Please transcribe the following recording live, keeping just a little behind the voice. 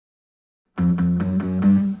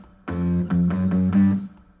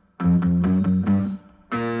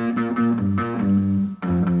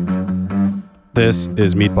This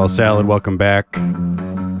is Meatball Salad. Welcome back.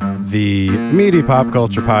 The meaty pop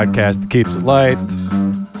culture podcast that keeps it light.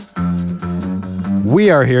 We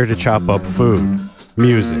are here to chop up food,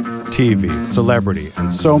 music, TV, celebrity,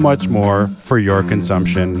 and so much more for your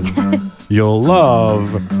consumption. You'll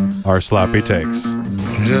love our sloppy takes.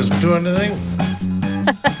 Just do anything.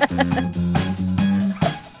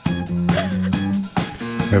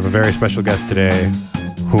 We have a very special guest today,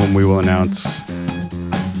 whom we will announce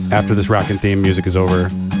after this rockin' theme music is over.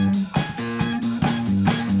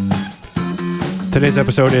 Today's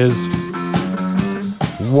episode is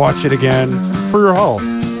Watch It Again for Your Health.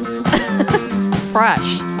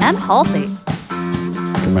 Fresh and healthy.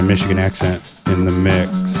 Get my Michigan accent in the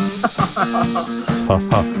mix. Ha,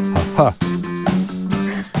 ha, ha, ha.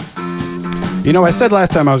 You know, I said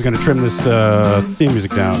last time I was going to trim this theme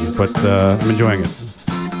music down, but I'm enjoying it.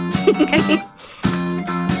 It's catchy.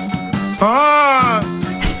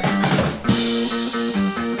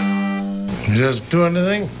 Just do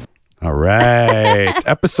anything. All right.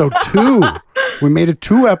 Episode 2. We made it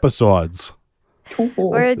 2 episodes.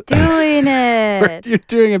 We're doing it. You're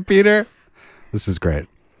doing it, Peter. This is great.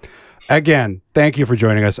 Again, thank you for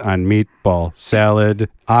joining us on Meatball Salad.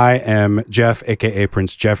 I am Jeff, a.k.a.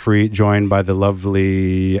 Prince Jeffrey, joined by the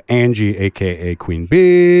lovely Angie, a.k.a. Queen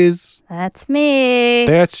Bees. That's me.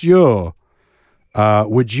 That's you.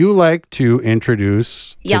 Would you like to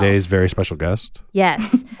introduce today's very special guest?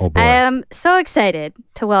 Yes. Oh, boy. I am so excited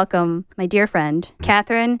to welcome my dear friend,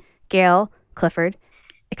 Catherine Gail Clifford.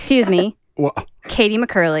 Excuse me, Katie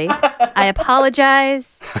McCurley. I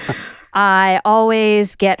apologize. I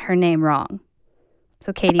always get her name wrong.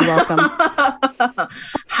 So, Katie, welcome.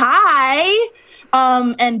 Hi.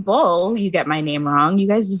 And Bull, you get my name wrong. You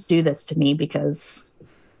guys just do this to me because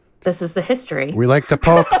this is the history. We like to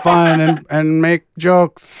poke fun and make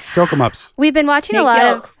jokes. Joke 'em ups. We've been watching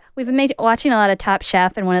watching a lot of Top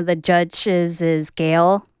Chef, and one of the judges is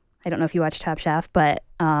Gail. I don't know if you watch Top Chef, but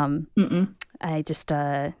I just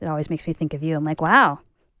it always makes me think of you. I'm like, wow.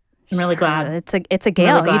 I'm really glad. It's a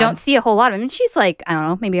Gail. You don't see a whole lot of them. She's like, I don't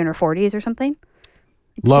know, maybe in her 40s or something.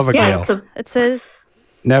 Love a Gail. It's a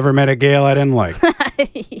Never met a Gail I didn't like.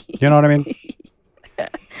 You know what I mean?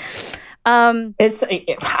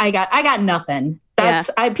 I got nothing.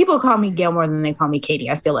 People call me Gail more than they call me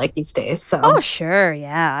Katie, I feel like these days. So oh sure,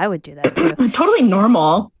 yeah, I would do that too. Totally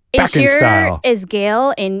normal. Back in style. Is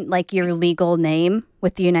Gail in like your legal name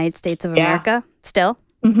with the United States of America still?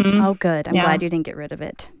 Mm-hmm. Oh good. I'm glad you didn't get rid of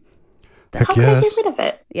it. How could I get rid of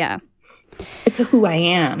it? Yeah. It's who I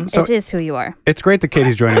am. So, it is who you are. It's great that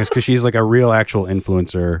Katie's joining us because she's like a real actual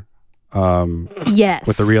influencer. Yes.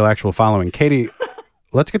 With the real actual following. Katie,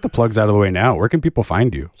 let's get the plugs out of the way now. Where can people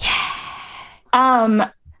find you? Yeah.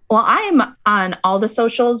 Well, I am on all the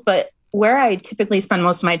socials, but where I typically spend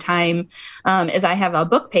most of my time is I have a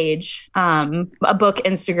book page, a book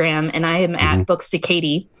Instagram, and I am at Books to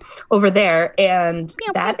Katie over there. And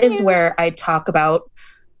that is where I talk about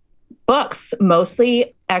books,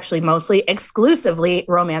 mostly exclusively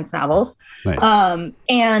romance novels. Nice.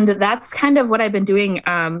 And that's kind of what I've been doing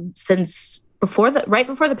since right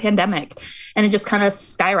before the pandemic, and it just kind of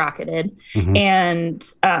skyrocketed and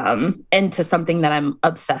into something that I'm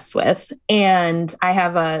obsessed with. And I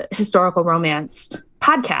have a historical romance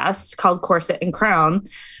podcast called Corset and Crown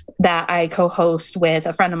that I co-host with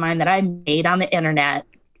a friend of mine that I made on the internet.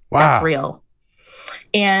 Wow. That's real.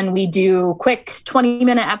 And we do quick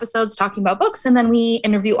 20-minute episodes talking about books, and then we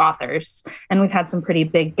interview authors, and we've had some pretty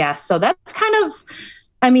big guests. So that's kind of,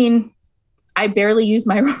 I barely use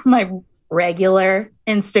my regular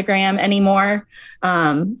Instagram anymore.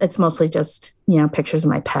 It's mostly just, pictures of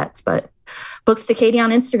my pets, but Books to Katie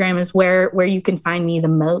on Instagram is where you can find me the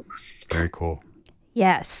most. Very cool.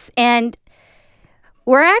 Yes. And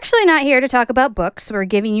we're actually not here to talk about books. We're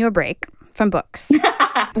giving you a break from books.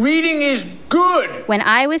 Reading is good. When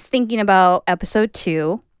I was thinking about episode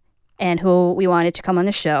 2 and who we wanted to come on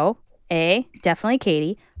the show, A, definitely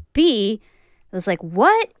Katie. B, I was like,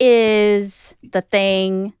 what is the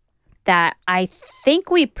thing that I think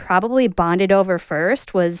we probably bonded over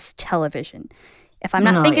first was television. If I'm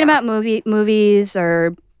not thinking about movies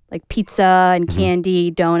or like pizza and candy,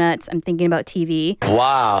 donuts, I'm thinking about TV.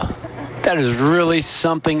 Wow. That is really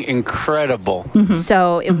something incredible.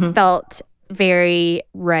 So it felt very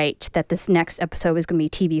right that this next episode was going to be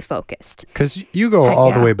TV focused. Because you go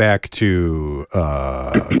all the way back to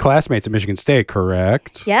classmates at Michigan State,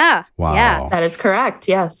 correct? Yeah. Wow. Yeah. That is correct,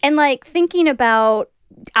 yes. And like thinking about,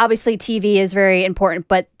 obviously TV is very important,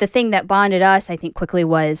 but the thing that bonded us, I think, quickly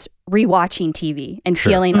was rewatching TV and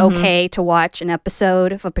feeling okay to watch an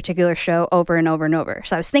episode of a particular show over and over and over.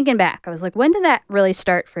 So I was thinking back. I was like, when did that really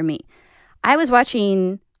start for me? I was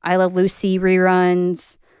watching I Love Lucy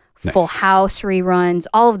reruns, Full Nice. House reruns,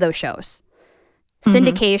 all of those shows.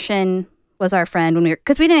 Syndication was our friend when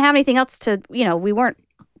because we didn't have anything else to,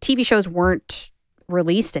 TV shows weren't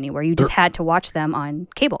released anywhere. You just had to watch them on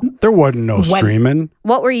cable. There wasn't no streaming.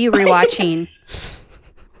 What were you rewatching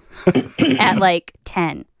at like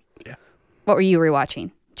 10? Yeah. What were you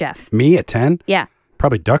rewatching, Jeff? Me at 10? Yeah.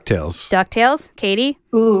 Probably DuckTales. DuckTales? Katie?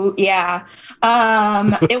 Ooh, yeah.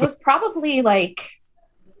 It was probably like,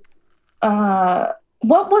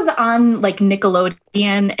 what was on like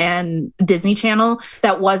Nickelodeon and Disney Channel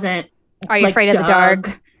that wasn't Are You like Afraid of the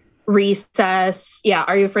Dark? Recess? Yeah.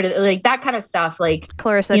 Are You Afraid of like that kind of stuff? Like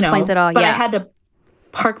Clarissa Explains It All. But I Yeah. had to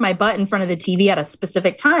park my butt in front of the TV at a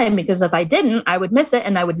specific time because if I didn't, I would miss it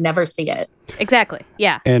and I would never see it. Exactly.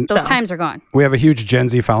 Yeah. And those So- times are gone. we have a huge Gen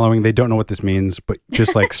Z following. They don't know what this means, but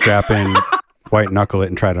just like strap in, white knuckle it,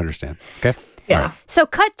 and try to understand. Okay? Yeah. All right. So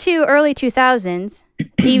cut to early 2000s.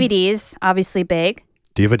 DVDs, obviously big.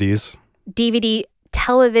 DVDs. DVD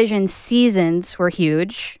television seasons were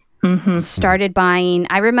huge. Mm-hmm. Started buying.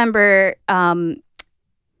 I remember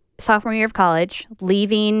sophomore year of college,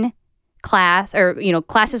 leaving class, or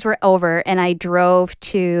classes were over, and I drove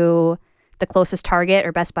to the closest Target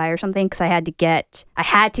or Best Buy or something because I had to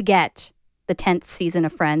get the 10th season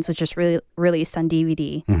of Friends, which just released on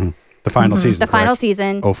DVD. The final season. The final correct?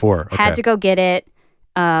 season. 04. Okay. Had to go get it.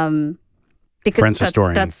 Because Friends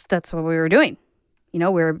historian. That's what we were doing. We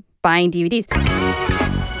were buying DVDs.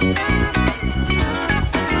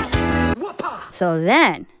 So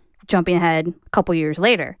then, jumping ahead a couple years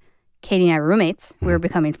later, Katie and I were roommates. We were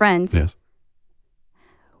becoming friends. Yes.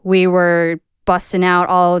 We were busting out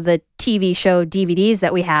all the TV show DVDs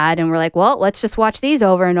that we had, and we're like, well, let's just watch these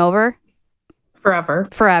over and over Forever.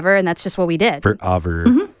 and that's just what we did. Forever.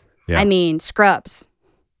 Yeah. I mean, Scrubs,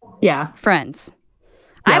 Yeah. Friends.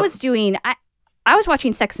 Yep. I was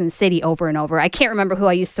watching Sex and the City over and over. I can't remember who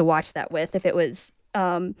I used to watch that with, if it was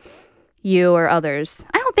you or others.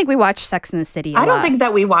 I don't think we watched Sex and the City. I don't think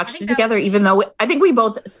that we watched it together, even though I think we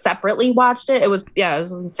both separately watched it. It was, I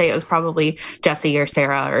was going to say it was probably Jesse or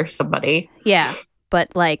Sarah or somebody. Yeah,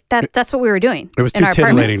 but like that's what we were doing. It was in too our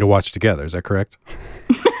titillating apartments. to watch together. Is that correct?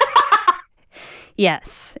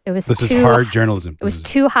 Yes, it was. This is too, hard journalism. It was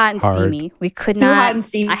too hot and hard. steamy. We could Too not. hot and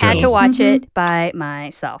steamy I had to journalism. watch it by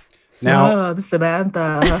myself. Now,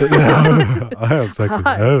 Samantha. I have sex with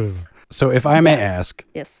Us. So if I may ask,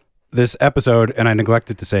 Yes. this episode, and I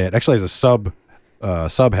neglected to say it, actually has a sub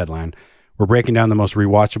headline. We're breaking down the most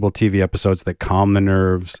rewatchable TV episodes that calm the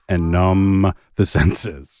nerves and numb the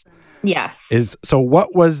senses. Yes. So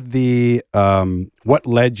what was the what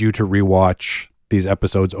led you to rewatch these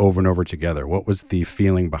episodes over and over together? What was the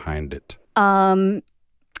feeling behind it?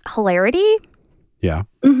 Hilarity. Yeah.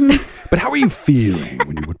 But how were you feeling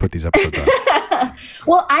when you would put these episodes on?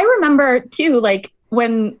 Well, I remember too, like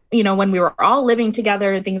when we were all living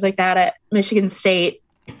together and things like that at Michigan State,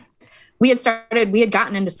 we had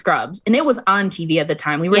gotten into Scrubs and it was on TV at the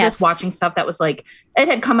time. We were Yes. just watching stuff that was like, it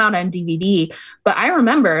had come out on DVD. But I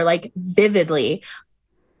remember like vividly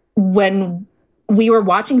when we were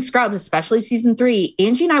watching Scrubs, especially season 3,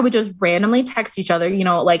 Angie and I would just randomly text each other,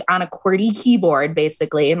 like on a QWERTY keyboard,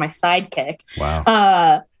 basically, in my sidekick.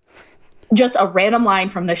 Wow. Just a random line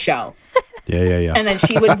from the show. Yeah. And then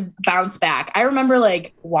she would bounce back. I remember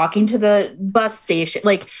like walking to the bus station.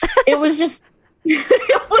 Like it was just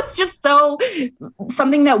so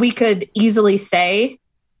something that we could easily say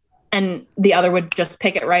and the other would just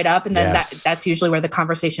pick it right up. And then Yes. that's usually where the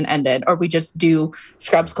conversation ended. Or we just do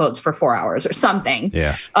Scrubs quotes for 4 hours or something.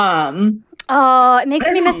 Yeah. Oh, it makes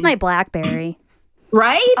me miss my BlackBerry.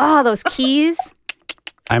 Right? Oh, those keys.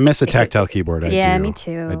 I miss a tactile keyboard. Yeah, do. me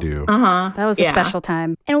too. I do. Uh-huh. That was a Yeah. special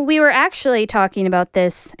time. And we were actually talking about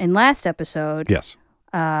this in last episode. Yes.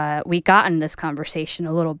 We got in this conversation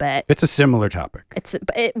a little bit. It's a similar topic.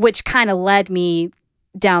 Which kind of led me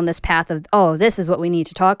down this path of, this is what we need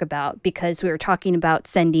to talk about, because we were talking about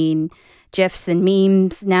sending GIFs and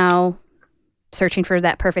memes now, searching for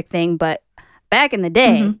that perfect thing. But back in the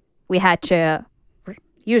day, we had to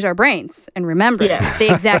use our brains and remember the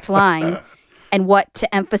exact line and what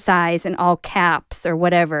to emphasize in all caps or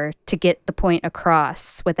whatever to get the point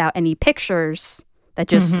across without any pictures that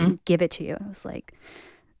just give it to you. It was like,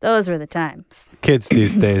 those were the times. Kids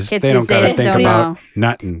these days, Kids they don't these got to days think don't about know.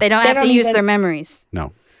 nothing. They don't have to don't use even- their memories.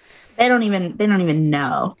 No. They don't even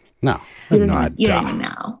know. No. You Not don't even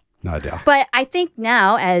know. idea. But I think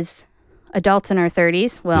now, as adults in our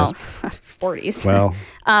 30s, 40s, Well,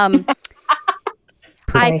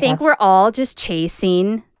 I think we're all just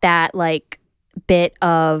chasing that like bit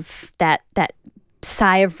of that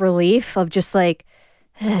sigh of relief of just like,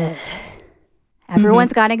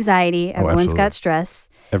 Everyone's got anxiety. Everyone's absolutely. got stress.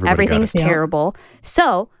 Everybody got Everything's it. terrible.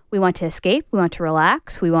 So we want to escape. We want to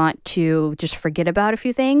relax. We want to just forget about a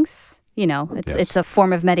few things. You know, it's a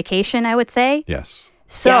form of medication, I would say. Yes.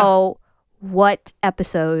 So what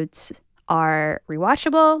episodes are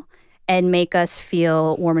rewatchable and make us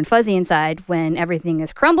feel warm and fuzzy inside when everything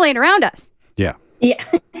is crumbling around us? Yeah. Yeah.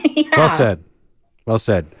 Well said. Well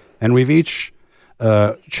said. And we've each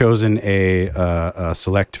chosen a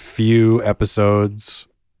select few episodes.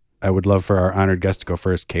 I would love for our honored guest to go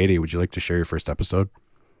first. Katie, would you like to share your first episode?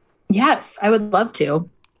 Yes, I would love to.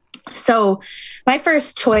 So my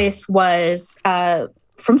first choice was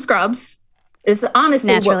from Scrubs. Is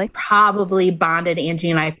honestly Naturally. what probably bonded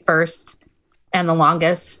Angie and I first and the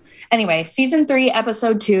longest. Anyway, season 3,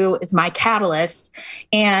 episode 2 is my catalyst.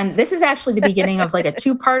 And this is actually the beginning of like a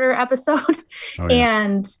 2-parter episode. Oh, yeah.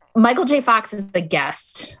 And Michael J. Fox is the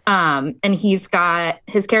guest. And his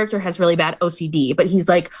character has really bad OCD, but he's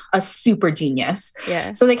like a super genius.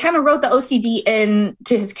 Yeah. So they kind of wrote the OCD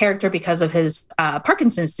into his character because of his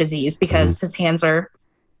Parkinson's disease, because his hands are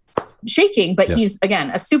shaking, but he's, again,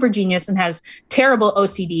 a super genius and has terrible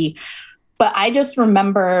OCD. But I just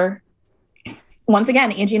remember, once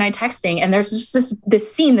again, Angie and I texting, and there's just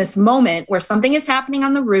this scene, this moment where something is happening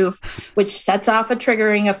on the roof, which sets off a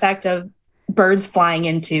triggering effect of birds flying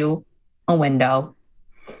into a window.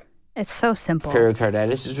 It's so simple.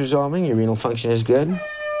 Pericarditis is resolving. Your renal function is good.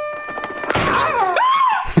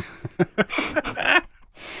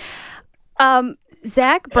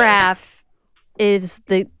 Zach Braff is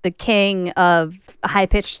the king of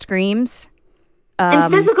high-pitched screams.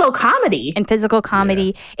 And physical comedy. And physical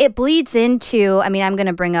comedy. Yeah. It bleeds into, I mean, I'm going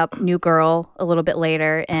to bring up New Girl a little bit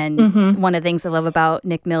later. And one of the things I love about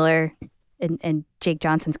Nick Miller and Jake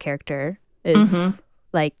Johnson's character is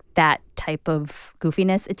like that type of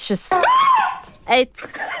goofiness. It's just, I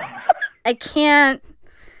can't.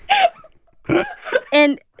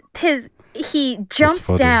 And he jumps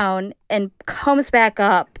down and comes back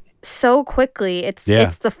up so quickly. It's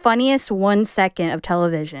the funniest 1 second of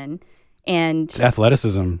television. And it's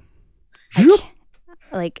athleticism.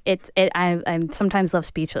 I'm sometimes left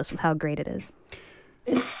speechless with how great it is.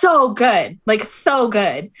 It's so good. Like, so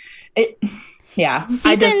good.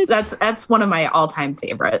 That's one of my all-time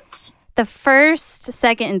favorites. The first,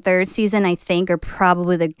 second, and third season, I think, are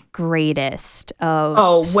probably the greatest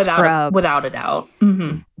of Scrubs. Without a doubt.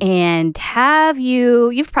 Mm-hmm. And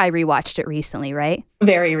you've probably rewatched it recently, right?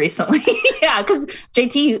 Very recently. Yeah, because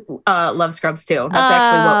JT loves Scrubs too. That's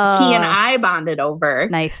actually what he and I bonded over.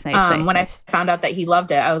 Nice. When I found out that he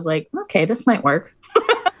loved it, I was like, okay, this might work.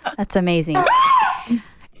 That's amazing.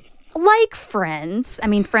 Like Friends, I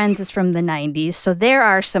mean, Friends is from the 90s, so there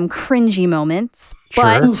are some cringy moments,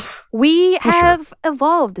 but we have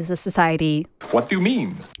evolved as a society. What do you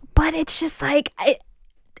mean? But it's just like,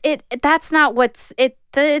 that's not it's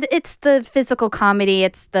the physical comedy,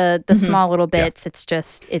 it's the small little bits, it's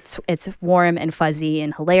just, it's warm and fuzzy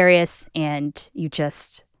and hilarious, and you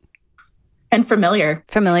just... And familiar.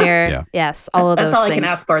 Yes, all of those things. That's all I can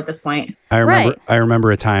ask for at this point. I remember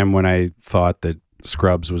a time when I thought that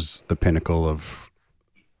Scrubs was the pinnacle of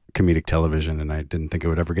comedic television, and I didn't think it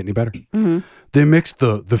would ever get any better. Mm-hmm. They mixed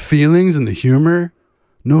the feelings and the humor.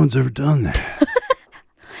 No one's ever done that.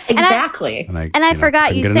 Exactly. And I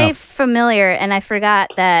forgot you say familiar, and I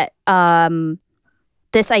forgot that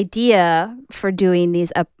this idea for doing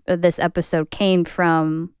this episode came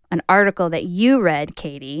from an article that you read,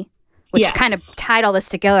 Katie, which kind of tied all this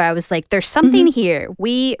together. I was like, there's something here.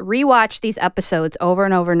 We rewatch these episodes over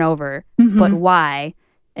and over and over, but why?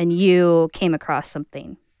 And you came across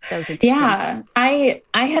something that was interesting. Yeah, I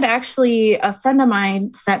had actually, a friend of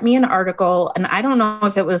mine sent me an article, and I don't know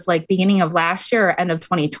if it was like beginning of last year or end of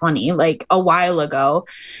 2020, like a while ago,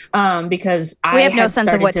 because we have no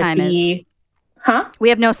sense of what time is. Huh? We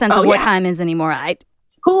have no sense of what time is anymore.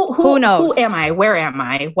 Who knows? Who am I? Where am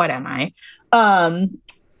I? What am I?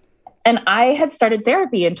 And I had started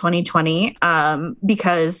therapy in 2020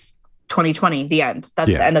 because 2020, the end. That's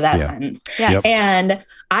the end of that sentence. Yes. Yep. And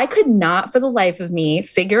I could not for the life of me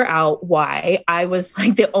figure out why I was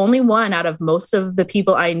like the only one out of most of the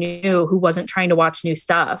people I knew who wasn't trying to watch new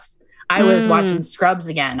stuff. I was watching Scrubs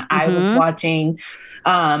again. I was watching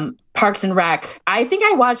Parks and Rec. I think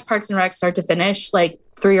I watched Parks and Rec start to finish like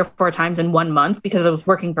 3 or 4 times in 1 month because I was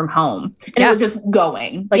working from home. And it was just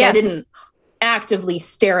going. Like I didn't actively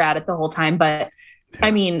stare at it the whole time. But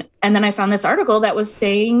I mean, and then I found this article that was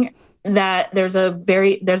saying that there's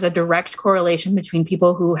a direct correlation between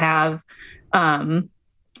people who have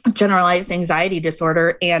generalized anxiety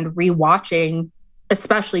disorder and rewatching,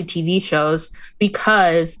 especially TV shows,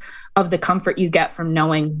 because of the comfort you get from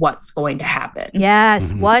knowing what's going to happen.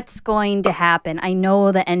 Yes, what's going to happen? I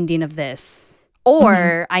know the ending of this.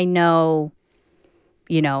 Or I know,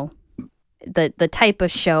 the type of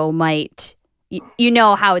show might, you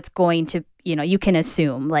know how it's going to, you can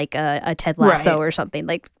assume like a Ted Lasso or something.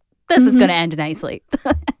 Like, this is going to end nicely.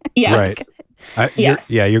 Yes. Right.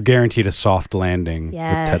 You're guaranteed a soft landing with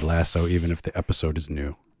Ted Yes. Lasso, even if the episode is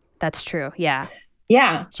new. That's true. Yeah.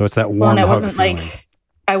 Yeah. So it's that warm and it hug wasn't feeling. like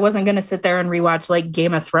I wasn't gonna sit there and rewatch like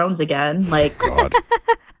Game of Thrones again. Like, God.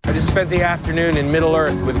 I just spent the afternoon in Middle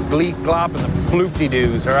Earth with Gleek Glop and the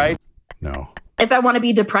Floopty-Doos, all right? No. if I want to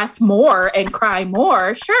be depressed more and cry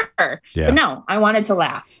more, sure. Yeah. But no, I wanted to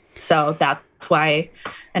laugh. So that's why.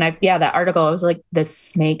 And that article, I was like,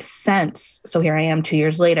 this makes sense. So here I am 2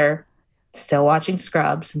 years later, still watching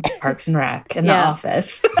Scrubs and Parks and Rec and The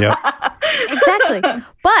Office. Yep. Exactly.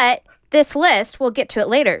 But this list, we'll get to it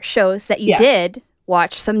later, shows that you did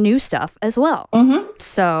watch some new stuff as well. Mm-hmm.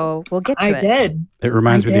 So we'll get to it. I did. It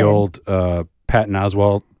reminds me of the old Patton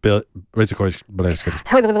Oswalt bit.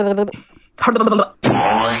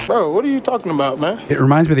 Bro, what are you talking about, man? It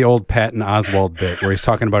reminds me of the old Patton Oswalt bit where he's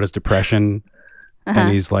talking about his depression and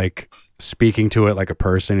he's like speaking to it like a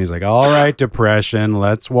person. He's like, all right, depression,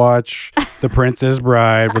 let's watch The Princess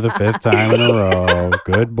Bride for the 5th time in a row.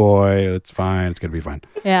 Good boy. It's fine. It's going to be fine.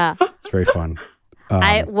 Yeah. It's very fun.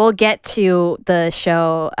 I will get to the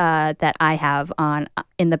show that I have on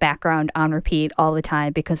in the background on repeat all the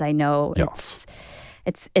time because I know it's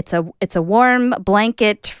a warm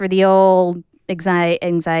blanket for the old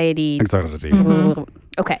anxiety. Exactly.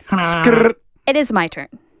 Okay. Skrrt. It is my turn.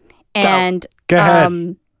 And Go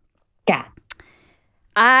ahead.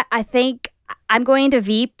 I think I'm going to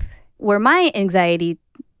Veep. Where my anxiety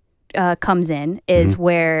comes in is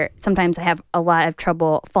where sometimes I have a lot of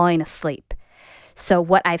trouble falling asleep. So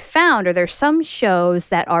what I found are there's some shows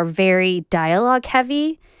that are very dialogue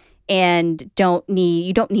heavy and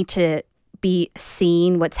you don't need to be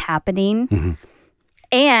seeing what's happening.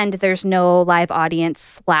 And there's no live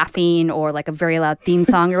audience laughing or like a very loud theme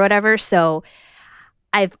song or whatever. So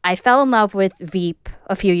I fell in love with Veep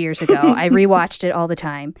a few years ago. I rewatched it all the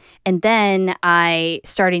time. And then I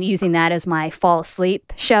started using that as my fall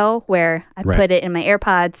asleep show where I put it in my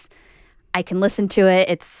AirPods. I can listen to it.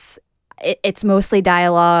 It's mostly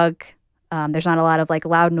dialogue. There's not a lot of like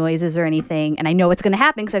loud noises or anything. And I know what's going to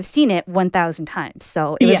happen because I've seen it 1,000 times.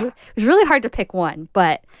 So it was really hard to pick one.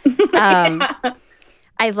 But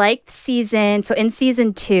I liked season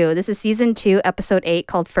 2, this is season 2, episode 8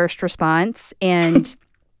 called First Response. And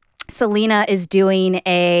Selena is doing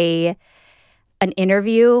an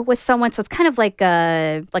interview with someone. So it's kind of like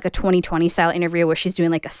a 2020 style interview where she's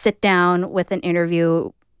doing like a sit down with an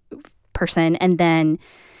interview person. And then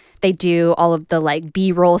they do all of the like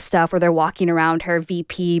B-roll stuff where they're walking around her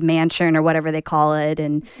VP mansion or whatever they call it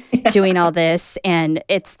and doing all this. And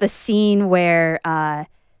it's the scene where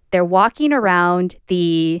they're walking around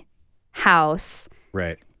the house.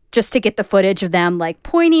 Right. Just to get the footage of them like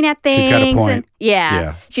pointing at things. She's got a point. And,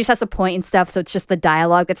 yeah. She just has a point and stuff. So it's just the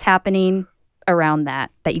dialogue that's happening around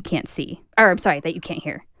that you can't see. Or I'm sorry, that you can't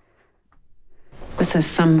hear. This is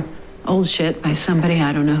some old shit by somebody.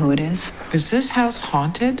 I don't know who it is. Is this house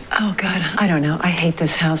haunted? Oh, God. I don't know. I hate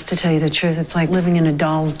this house, to tell you the truth. It's like living in a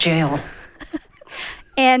doll's jail.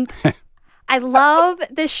 And I love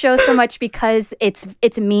this show so much because it's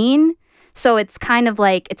mean. So it's kind of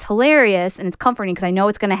like, it's hilarious and it's comforting because I know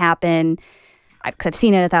it's going to happen because I've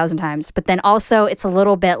seen it 1,000 times. But then also it's a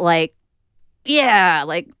little bit like,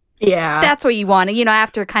 that's what you want.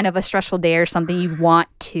 After kind of a stressful day or something, you want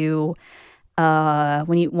to,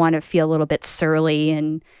 when you want to feel a little bit surly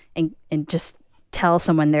and just tell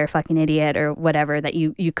someone they're a fucking idiot or whatever that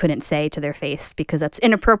you couldn't say to their face because that's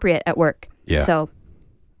inappropriate at work. Yeah. So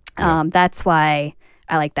that's why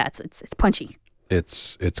I like that. It's punchy.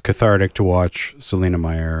 It's cathartic to watch Selena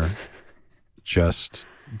Meyer just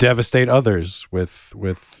devastate others with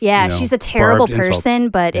she's a terrible barbed insults. person,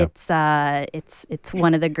 but it's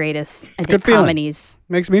one of the greatest good feeling. comedies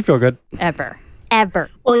Makes me feel good. ever.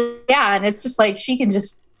 Well, yeah, and it's just like she can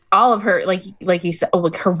just all of her like you said,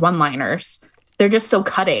 like her one-liners. They're just so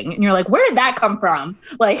cutting, and you're like, where did that come from?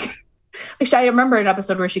 Like I remember an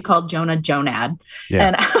episode where she called Jonah Jonad,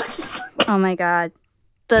 and I was just like, oh my god,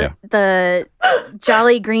 the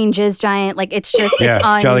Jolly Green Jizz Giant, like it's just it's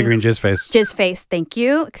on Jolly Green Jizz Face. Jizz Face, thank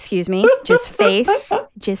you. Excuse me, Jizz Face,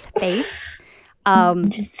 Jizz Face.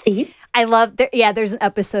 Jizz Face. I love. There's an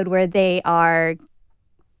episode where they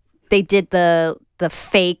did the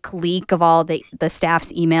fake leak of all the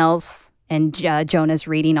staff's emails, and Jonah's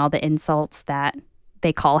reading all the insults that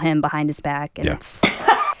they call him behind his back, and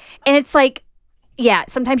it's like Yeah,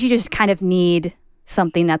 sometimes you just kind of need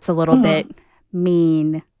something that's a little bit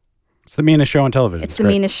mean. It's the meanest show on television. It's the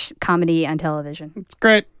great. meanest comedy on television. It's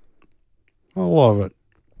great. I love it.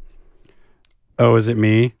 Oh, is it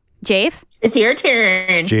me? Jave? It's your turn.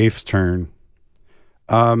 It's Jafe's turn.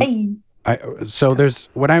 Hey. It's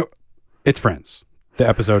Friends. The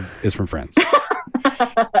episode is from Friends.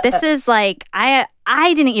 This is like I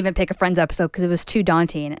didn't even pick a Friends episode because it was too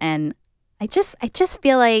daunting, and I just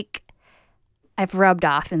feel like I've rubbed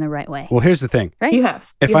off in the right way. Well, here's the thing. Right? You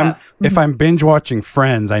have. If I'm binge watching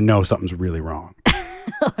Friends, I know something's really wrong.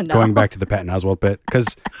 Oh, no. Going back to the Patton Oswalt bit,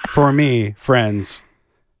 because for me, Friends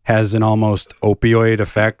has an almost opioid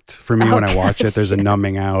effect for me when I watch it. There's a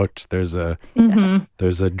numbing out. There's a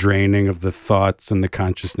draining of the thoughts and the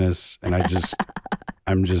consciousness, and I'm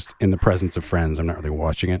just in the presence of Friends. I'm not really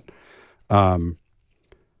watching it. And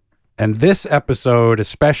this episode,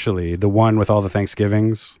 especially the one with all the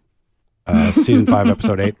Thanksgivings, season 5,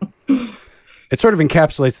 episode 8, it sort of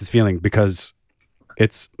encapsulates this feeling because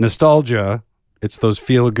it's nostalgia. It's those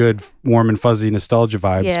feel-good, warm and fuzzy nostalgia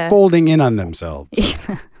vibes folding in on themselves.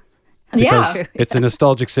 Because it's a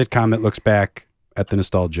nostalgic sitcom that looks back at the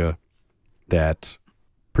nostalgia that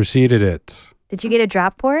preceded it. Did you get a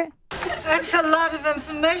drop for it? That's a lot of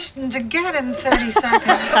information to get in 30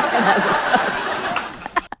 seconds.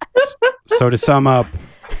 So to sum up,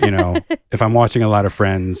 if I'm watching a lot of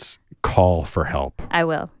Friends, call for help. I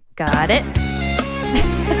will. Got it.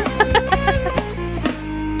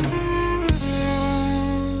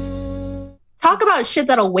 Talk about shit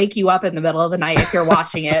that'll wake you up in the middle of the night if you're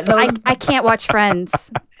watching it. I can't watch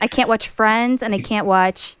Friends. I can't watch Friends, and I can't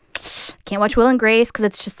watch Will and Grace because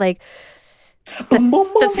it's just like I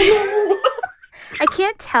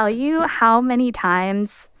can't tell you how many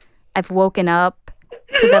times I've woken up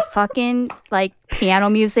to the fucking like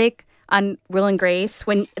piano music on Will and Grace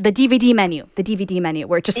when the DVD menu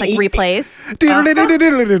where it just like replays.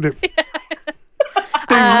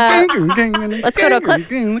 Let's go to a clip.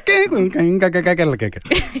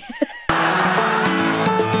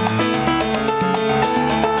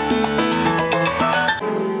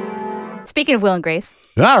 Speaking of Will and Grace.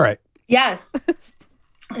 All right. Yes.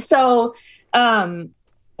 So, Will and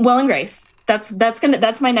Grace. That's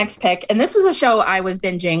my next pick. And this was a show I was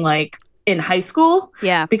binging like in high school.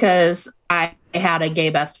 Yeah. Because I had a gay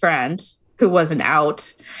best friend who wasn't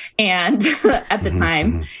out and at the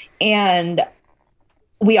time. And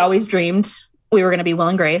we always dreamed we were going to be Will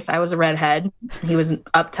and Grace. I was a redhead. He was an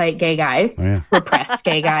uptight gay guy, repressed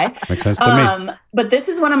gay guy. Makes sense to me. But this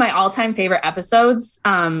is one of my all-time favorite episodes.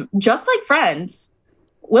 Just like Friends,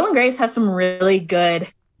 Will and Grace has some really good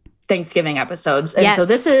Thanksgiving episodes. And so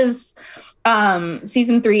this is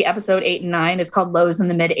season 3, episode 8 and 9. It's called Lows in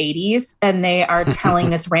the Mid-80s. And they are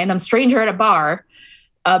telling this random stranger at a bar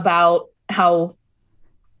about how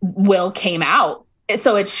Will came out.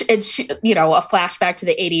 So it's a flashback to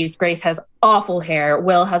the 80s. Grace has awful hair.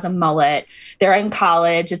 Will has a mullet. They're in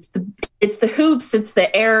college. It's the hoops. It's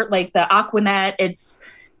the air, like the Aquanet. It's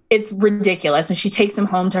ridiculous. And she takes him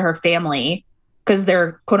home to her family because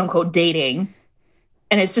they're quote unquote dating.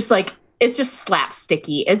 And it's just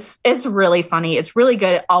slapsticky. It's really funny. It's really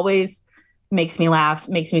good. It always makes me laugh,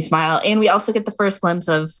 makes me smile. And we also get the first glimpse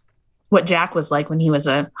of what Jack was like when he was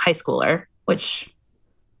a high schooler, which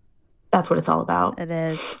that's what it's all about. It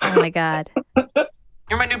is. Oh my God.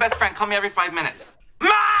 You're my new best friend. Call me every 5 minutes. Ma,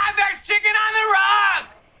 there's chicken on the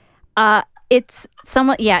rug! It's some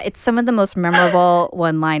of the most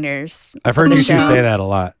one-liners. I've heard you two say that a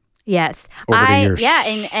lot. Yes. Over the years. Yeah,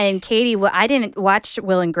 and Katie, I didn't watch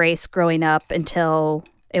Will and Grace growing up until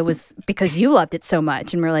it was because you loved it so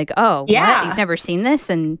much. And we're like, oh, yeah. What? You've never seen this?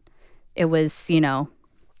 And it was, we're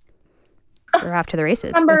off to the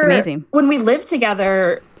races. It was amazing. When we lived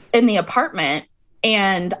together in the apartment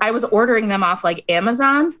and I was ordering them off like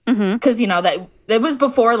Amazon because that it was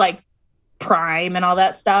before like Prime and all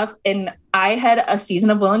that stuff, and I had a season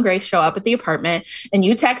of Will and Grace show up at the apartment and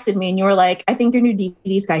you texted me and you were like, I think your new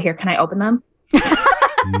DVDs got here, can I open them?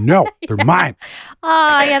 No, they're mine.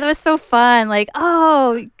 Oh yeah, that was so fun. Like,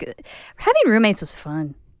 having roommates was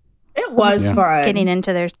fun. It was fun getting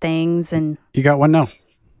into their things. And you got one now.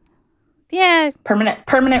 Yeah, permanent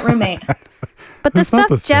roommate. But the stuff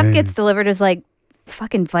Jeff gets delivered is like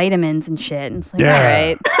fucking vitamins and shit. And it's like, all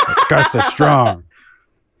right. Gus is strong.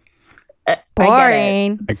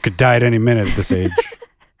 Boring. I could die at any minute at this age.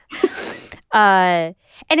 And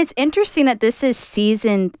it's interesting that this is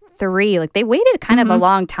season 3. Like they waited kind of a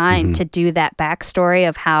long time to do that backstory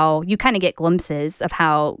of how you kind of get glimpses of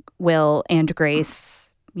how Will and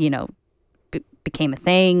Grace, became a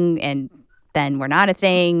thing and then were not a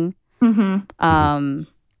thing.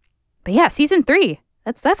 But yeah, season 3.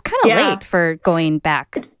 That's kind of Yeah. late for going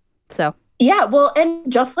back. So Yeah, well,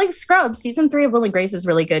 and just like Scrubs, season 3 of Will and Grace is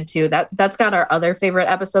really good too. That's got our other favorite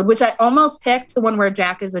episode, which I almost picked, the one where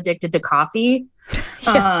Jack is addicted to coffee.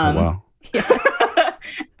 Oh, wow.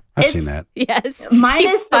 I've seen that. yes,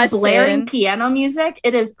 Minus the busts blaring in. piano music,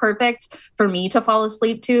 it is perfect for me to fall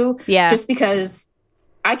asleep to. Yeah. Just because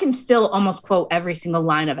I can still almost quote every single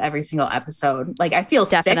line of every single episode. Like I feel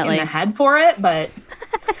sick Definitely. in the head for it, but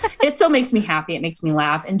it still makes me happy. It makes me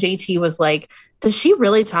laugh. And JT was like, does she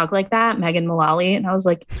really talk like that, Megan Mullally? And I was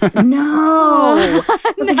like, no.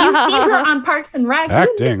 I was like, you've seen her on Parks and Rec.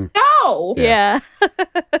 Acting. No. Yeah.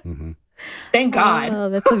 Thank God. Oh,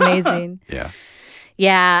 that's amazing. Yeah.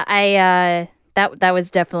 Yeah, I that was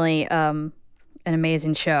definitely an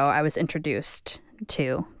amazing show I was introduced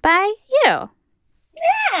to by you.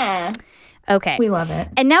 Yeah. Okay. We love it.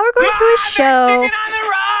 And now we're going to a show.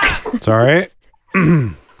 It's all right.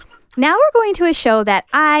 Now we're going to a show that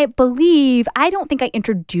I don't think I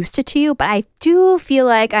introduced it to you, but I do feel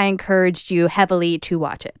like I encouraged you heavily to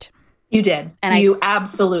watch it. You did. And you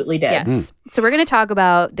absolutely did. Yes. So we're going to talk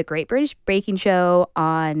about the Great British Baking Show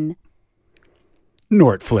on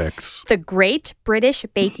Nortflix. the Great British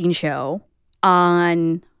Baking Show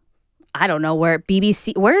on, I don't know where,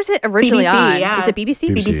 BBC. Where is it originally BBC, on? yeah. Is it BBC?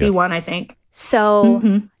 BBC yeah. One, I think.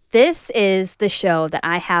 So this is the show that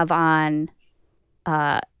I have on.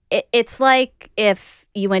 It's like if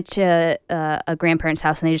you went to a grandparent's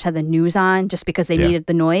house and they just had the news on just because they Yeah. needed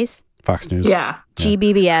the noise. Fox News. Yeah.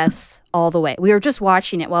 GBBS all the way. We were just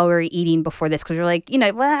watching it while we were eating before this because we were like,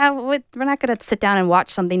 well, we're not going to sit down and watch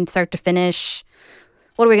something start to finish.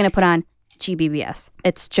 What are we going to put on? GBBS.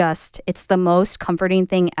 It's the most comforting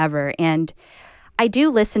thing ever. And I do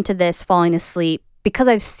listen to this falling asleep because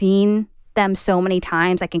I've seen them so many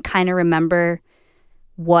times. I can kind of remember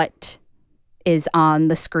what is on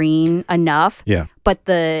the screen enough. Yeah. But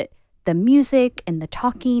the music and the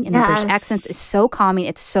talking and the British accents is so calming.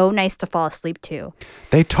 It's so nice to fall asleep to.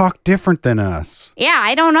 They talk different than us. Yeah,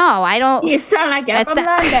 I don't know. You sound like you're from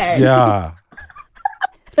That's- London. Yeah.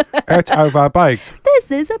 It's overbaked This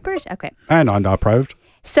is a British. Okay. and underproved.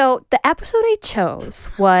 So the episode I chose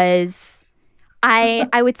was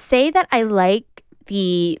I would say that I like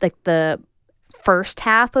the first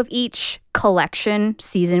half of each collection,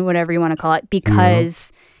 season, whatever you want to call it,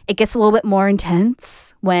 because it gets a little bit more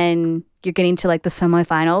intense when you're getting to like the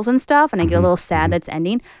semifinals and stuff, and I get a little sad that's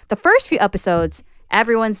ending. The first few episodes,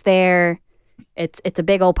 everyone's there. It's a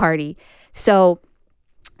big old party. So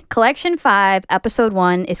Collection 5, Episode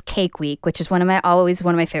 1 is Cake Week, which is always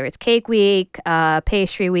one of my favorites. Cake Week,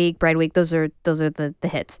 Pastry Week, Bread Week. Those are the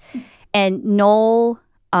hits. And Noel,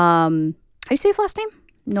 how do you say his last name?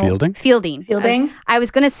 Noel, Fielding. Fielding? I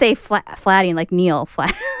was gonna say Flatting, like Neil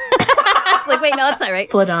Flat. Like, wait, no, that's not right.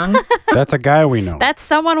 Fladong. That's a guy we know. That's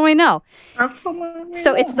someone we know. That's someone.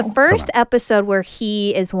 So it's the first episode where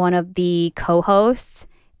he is one of the co-hosts,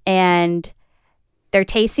 and they're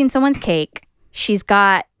tasting someone's cake. She's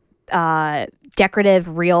got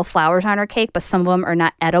decorative real flowers on her cake, but some of them are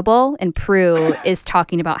not edible. And Prue is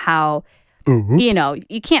talking about how,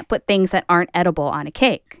 you can't put things that aren't edible on a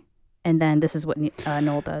cake. And then this is what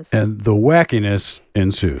Noel does. And the wackiness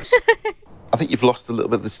ensues. I think you've lost a little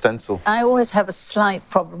bit of the stencil. I always have a slight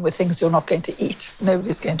problem with things you're not going to eat.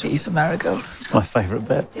 Nobody's going to eat a marigold. It's my favourite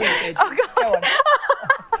bit. Oh, God.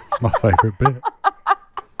 My favourite bit.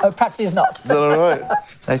 Oh, perhaps he's not. Is that all right?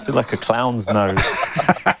 Tasted like a clown's nose.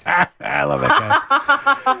 I love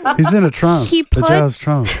that guy. He's in a trance. A jazz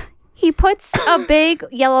trance. He puts a big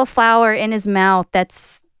yellow flower in his mouth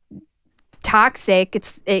that's toxic.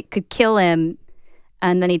 It could kill him.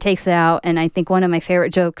 And then he takes it out, and I think one of my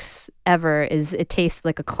favorite jokes ever is it tastes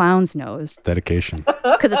like a clown's nose. Dedication.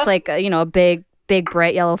 Because it's like, a big,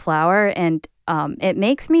 bright yellow flower, and it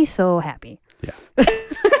makes me so happy. Yeah.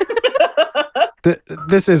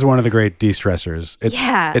 This is one of the great de-stressors.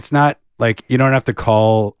 It's not like you don't have to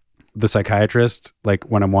call the psychiatrist like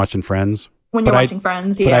when I'm watching Friends. When you're watching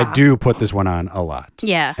Friends, yeah. But I do put this one on a lot.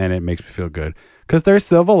 Yeah. And it makes me feel good because they're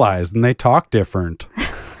civilized and they talk different.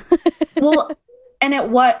 Well, and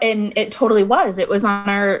it totally was. It was on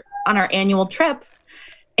our annual trip,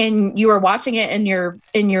 and you were watching it in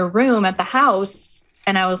your room at the house,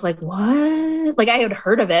 and I was like, "What?" Like I had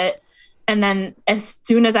heard of it, and then as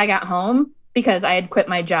soon as I got home, because I had quit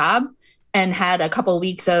my job and had a couple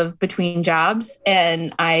weeks of between jobs,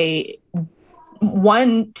 and I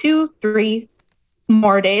 1, 2, 3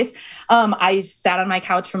 more days, I sat on my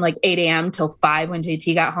couch from like 8 a.m. till 5 when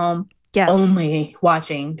JT got home. Yes. Only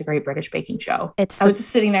watching the Great British Baking Show. I was just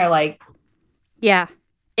sitting there like, yeah,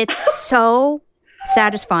 it's so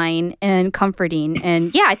satisfying and comforting.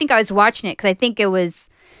 And yeah, I think I was watching it because I think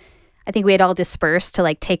we had all dispersed to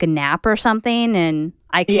like take a nap or something, and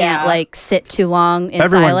I can't like sit too long in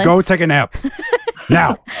Everyone, silence. go take a nap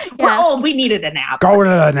now. We're old. We needed a nap. Go to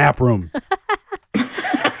the nap room.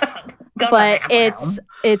 But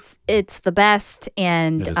it's the best,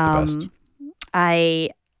 and It is the best.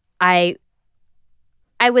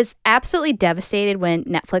 I was absolutely devastated when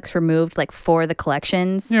Netflix removed like 4 of the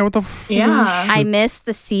collections. Yeah, what the I missed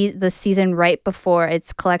the season right before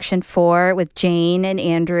its collection 4 with Jane and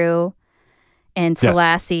Andrew and Yes.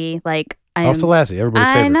 Selassie. Like Selassie, everybody's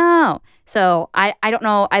favorite. I know. So I don't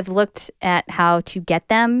know. I've looked at how to get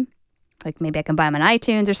them. Like maybe I can buy them on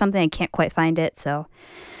iTunes or something. I can't quite find it. So.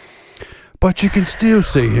 But you can still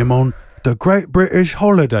see him on the Great British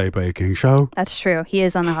Holiday Baking Show. That's true. He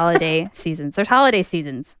is on the holiday seasons. There's holiday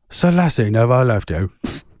seasons. Selassie never left you.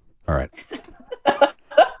 All right.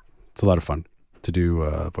 It's a lot of fun to do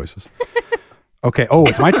voices. Okay. Oh,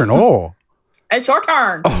 it's my turn. Oh. It's your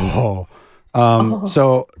turn.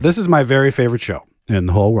 So this is my very favorite show in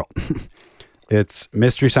the whole world. It's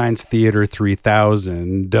Mystery Science Theater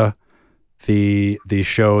 3000, the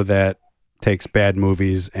show that takes bad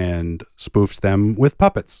movies and spoofs them with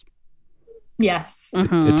puppets. Yes.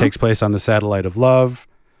 It takes place on the satellite of love.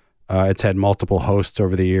 It's had multiple hosts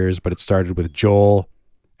over the years, but it started with Joel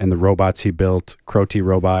and the robots he built, Crow T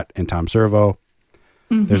Robot and Tom Servo.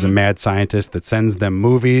 There's a mad scientist that sends them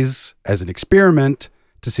movies as an experiment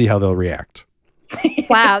to see how they'll react.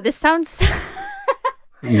 Wow, this sounds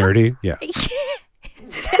Nerdy? Yeah.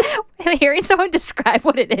 Hearing someone describe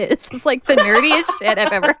what it is like the nerdiest shit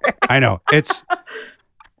I've ever heard. I know. It's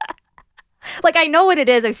like I know what it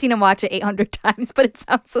is. I've seen him watch it 800 times, but it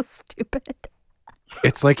sounds so stupid.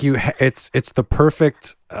 it's like it's the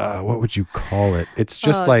perfect what would you call it? It's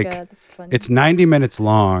just it's 90 minutes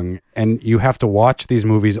long, and you have to watch these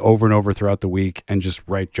movies over and over throughout the week and just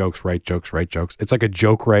write jokes. It's like a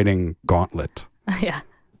joke writing gauntlet. Yeah.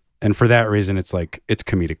 And for that reason, it's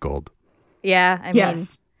comedic gold. Yeah, I mean,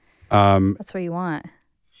 that's what you want.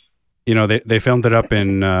 You know, they filmed it up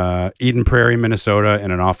in Eden Prairie, Minnesota,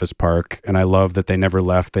 in an office park, and I love that they never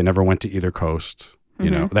left. They never went to either coast. You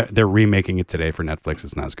know, they're remaking it today for Netflix.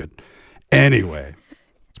 It's not as good. Anyway,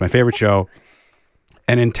 it's my favorite show.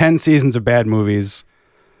 And in 10 seasons of bad movies,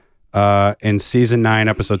 in season 9,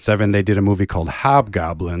 episode 7, they did a movie called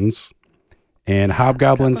Hobgoblins. And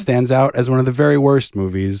Hobgoblins stands out as one of the very worst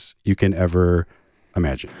movies you can ever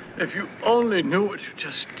imagine. If you only knew what you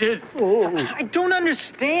just did. Oh. I don't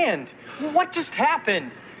understand. What just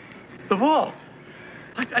happened? The vault.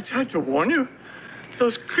 I tried to warn you.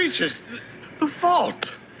 Those creatures. The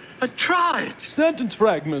vault. I tried. Sentence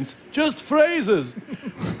fragments. Just phrases.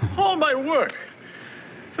 All my work.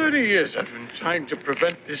 30 years I've been trying to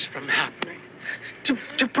prevent this from happening.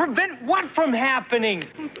 To prevent what from happening?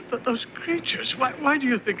 Those creatures. Why do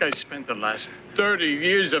you think I spent the last 30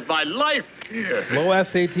 years of my life here? Low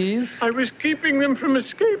SATs? I was keeping them from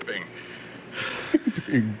escaping.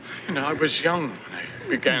 You know, I was young when I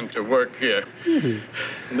began to work here. And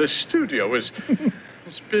the studio was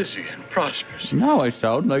busy and prosperous. Now I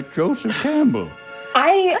sound like Joseph Campbell.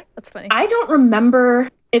 That's funny. I don't remember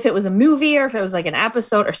if it was a movie or if it was like an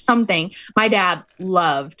episode or something. My dad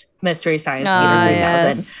loved Mystery Science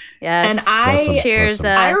Theater 3000. Yes. And cheers.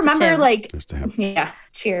 I remember Cheers to him. yeah,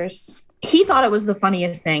 cheers. He thought it was the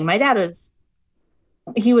funniest thing. My dad was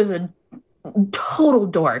a total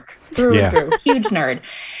dork through and through, huge nerd.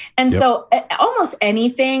 And so almost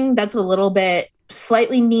anything that's a little bit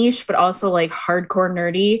slightly niche, but also like hardcore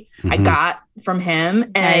nerdy, I got from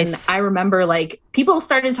him. And I remember like people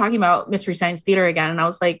started talking about Mystery Science Theater again. And I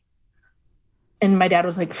was like, and my dad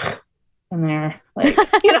was like, in there, like,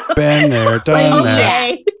 you know, been there, done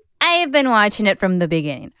that. I have been watching it from the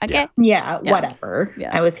beginning. Okay. Yeah. Whatever.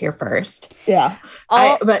 Yeah. I was here first. Yeah.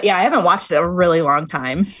 Oh. But I haven't watched it a really long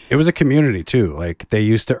time. It was a community too. Like they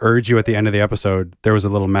used to urge you at the end of the episode. There was a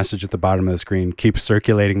little message at the bottom of the screen: keep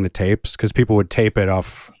circulating the tapes, because people would tape it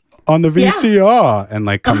off on the VCR and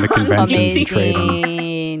like come to conventions and trade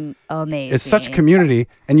them. Amazing. It's such community,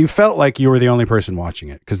 and you felt like you were the only person watching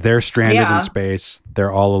it because they're stranded in space.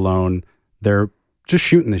 They're all alone. They're just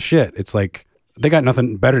shooting the shit. It's like they got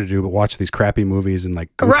nothing better to do but watch these crappy movies and like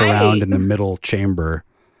goof around in the middle chamber.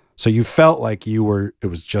 So you felt like it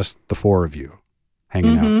was just the 4 of you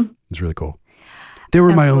hanging out. It's really cool. They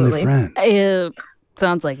were my only friends.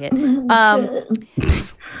 Sounds like it.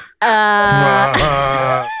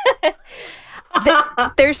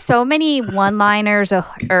 There's so many one-liners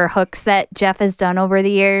or hooks that Jeff has done over the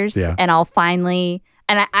years, and I'll finally,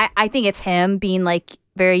 and I think it's him being like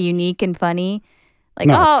very unique and funny. Like,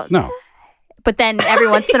 no. But then every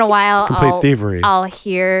once in a while, complete thievery. I'll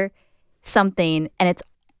hear something, and it's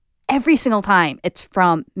every single time it's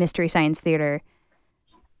from Mystery Science Theater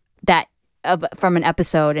from an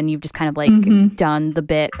episode, and you've just kind of like done the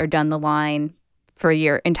bit or done the line for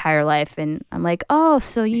your entire life, and I'm like, oh,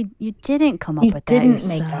 so you didn't come up with that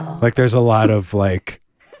yourself. Like there's a lot of like,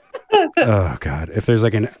 oh God, if there's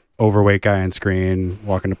like an overweight guy on screen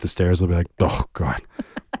walking up the stairs, they'll be like, oh God.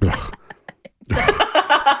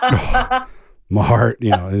 My heart,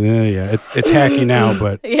 yeah, it's hacky now,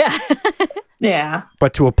 but yeah.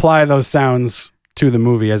 But to apply those sounds to the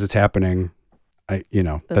movie as it's happening,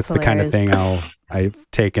 that's the kind of thing I've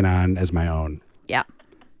taken on as my own. Yeah.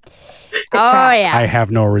 Yeah. I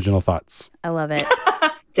have no original thoughts. I love it.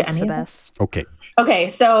 It's the best. Okay,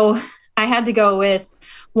 so I had to go with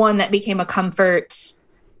one that became a comfort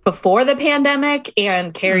before the pandemic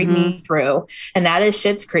and carried me through, and that is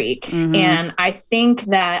Schitt's Creek. And I think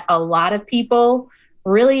that a lot of people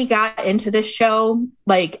really got into this show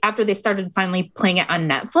like after they started finally playing it on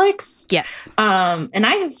Netflix. Yes. And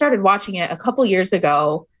I had started watching it a couple years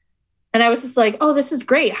ago, and I was just like, oh, this is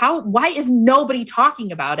great. Why is nobody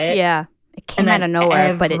talking about it? Yeah. It came out of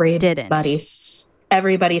nowhere, but it didn't.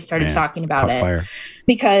 Everybody started talking about it. Fire.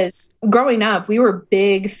 Because growing up, we were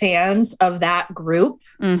big fans of that group.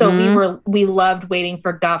 So we loved Waiting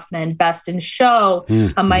for Guffman, Best in Show,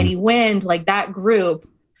 A Mighty Wind, like that group.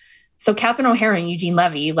 So Catherine O'Hara and Eugene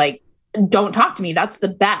Levy, like, don't talk to me. That's the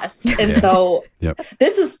best. And so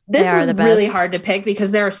this was really hard to pick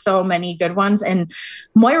because there are so many good ones. And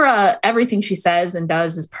Moira, everything she says and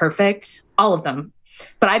does is perfect. All of them.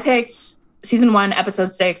 But I picked season 1,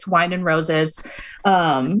 episode 6, Wine and Roses.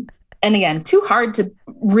 And again, too hard to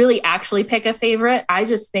really actually pick a favorite. I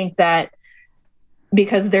just think that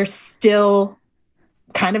because they're still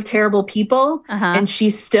kind of terrible people and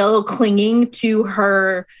she's still clinging to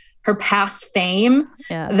her past fame,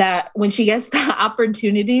 that when she gets the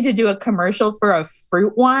opportunity to do a commercial for a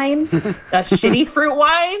fruit wine, a shitty fruit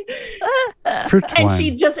wine,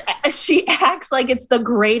 she acts like it's the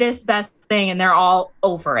greatest, best thing, and they're all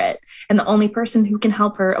over it. And the only person who can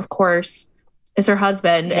help her, of course, is her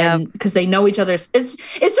husband, and because they know each other. It's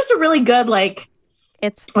just a really good, like,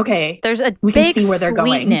 it's okay. There's a we big can see where they're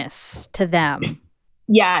sweetness to them.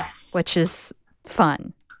 Yes. Which is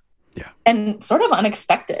fun. Yeah. And sort of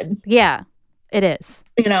unexpected. Yeah, it is.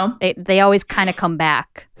 You know? They always kind of come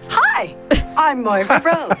back. Hi, I'm Moira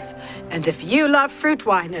Rose. And if you love fruit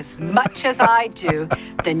wine as much as I do,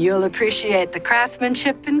 then you'll appreciate the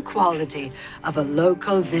craftsmanship and quality of a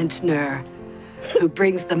local vintner who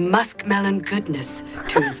brings the muskmelon goodness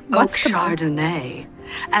to his oak Chardonnay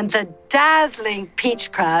and the dazzling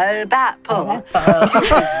peach crab apple to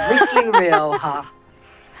his Riesling Rioja.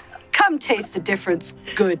 Come taste the difference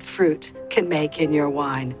good fruit can make in your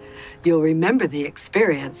wine. You'll remember the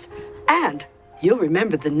experience, and you'll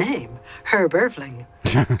remember the name, Herb Irving.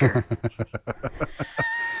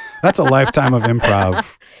 That's a lifetime of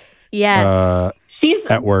improv. Yes. She's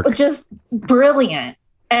at work. Just brilliant.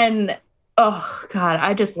 And, oh, God,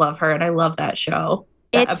 I just love her, and I love that show.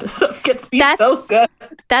 That episode gets me so good.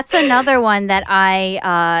 That's another one that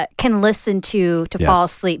I can listen to fall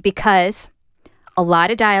asleep because a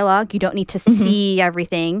lot of dialogue. You don't need to see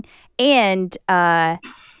everything. And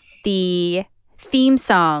the theme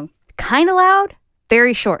song, kind of loud,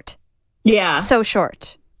 very short. Yeah. So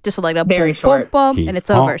short. Just like a very boom, short. boom, boom, and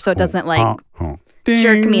it's over. So it doesn't like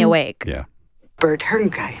jerk me awake. Yeah. Bert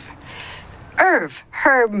Herngreif. Irv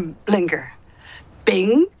Herblinger.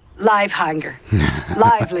 Bing Livehanger.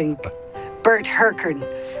 Liveling. Bert Herkern.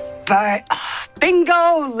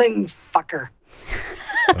 Bingo Lingfucker.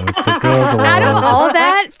 Out of all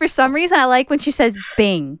that, for some reason, I like when she says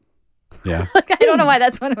Bing. Yeah. Like, I don't know why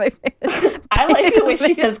that's one of my favorites. I like the way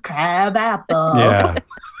she says crab apple. Yeah.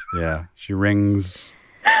 Yeah. She rings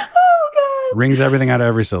everything out of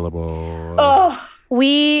every syllable. Oh.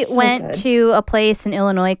 We went to a place in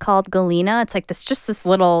Illinois called Galena. It's like this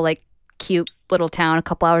little, like, cute little town a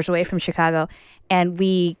couple hours away from Chicago. And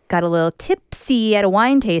we got a little tipsy at a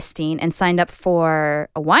wine tasting and signed up for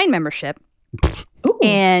a wine membership. Ooh.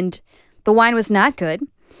 And the wine was not good.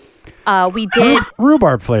 We did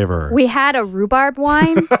rhubarb flavor. We had a rhubarb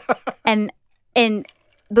wine, and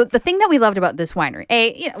the thing that we loved about this winery,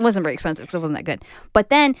 it wasn't very expensive because it wasn't that good. But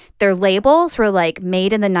then their labels were like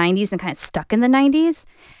made in the 90s and kind of stuck in the 90s.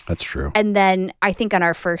 That's true. And then I think on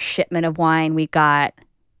our first shipment of wine, we got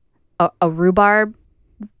a rhubarb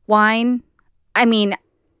wine. I mean,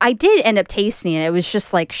 I did end up tasting it. It was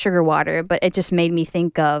just like sugar water, but it just made me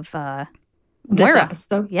think of This Moira.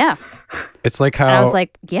 episode. Yeah. It's like And I how was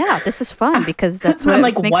like, yeah, this is fun because that's what I'm it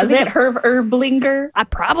like, makes was me it think of. her Erblinger?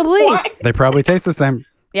 Probably. they probably taste the same.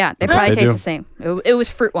 Yeah, they probably They taste do. the same. It was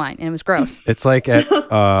fruit wine and it was gross. It's like at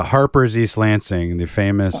Harper's East Lansing, the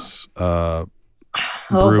famous brew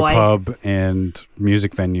boy. pub and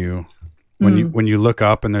music venue. When you look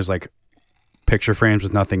up and there's like picture frames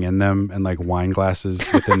with nothing in them and like wine glasses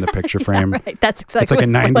within the picture frame. Right, that's exactly It's like a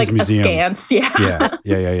what 90s Like museum. askance, yeah.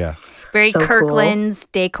 Yeah. very So cool. Kirkland's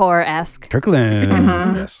decor-esque.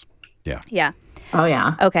 Kirkland's. Yes. Yeah. Oh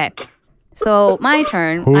yeah. Okay. So my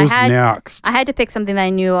turn. Who's I had next? I had to pick something that I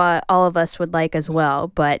knew all of us would like as well.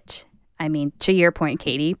 But I mean, to your point,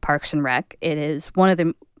 Katie, Parks and Rec. It is one of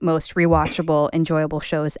the most rewatchable, enjoyable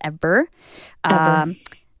shows ever.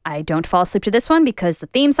 I don't fall asleep to this one because the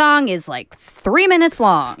theme song is like 3 minutes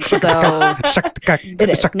long. So It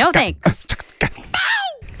is. no thanks.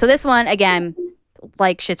 So this one again,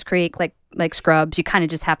 like Schitt's Creek, like Scrubs, you kind of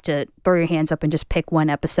just have to throw your hands up and just pick one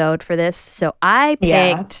episode for this. So I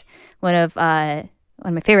picked one of my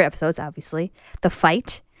favorite episodes, obviously, The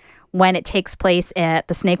Fight, when it takes place at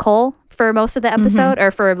the Snake Hole for most of the episode, or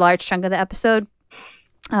for a large chunk of the episode.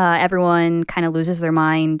 Everyone kind of loses their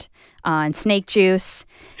mind on snake juice,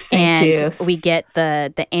 we get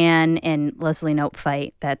the Anne and Leslie Knope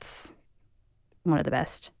fight. That's one of the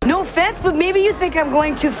best. No offense, but maybe you think I'm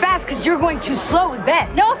going too fast because you're going too slow with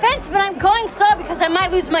Ben. No offense, but I'm going slow because I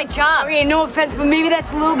might lose my job. Okay, no offense, but maybe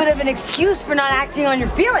that's a little bit of an excuse for not acting on your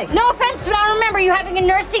feelings. No offense, but I remember you having a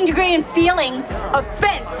nursing degree in feelings.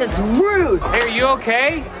 Offense, that's rude. Hey, are you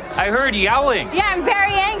okay? I heard yelling. Yeah, I'm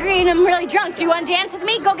very angry and I'm really drunk. Do you want to dance with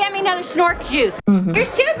me? Go get me another snork juice. You're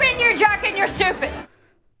stupid and you're drunk and you're stupid.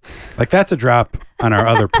 Like that's a drop on our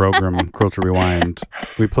other program, Culture Rewind.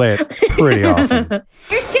 We play it pretty often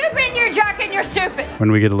You're stupid and you're drunk and you're stupid.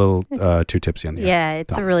 when we get a little too tipsy on the air. Yeah,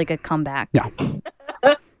 it's a really good comeback. Yeah.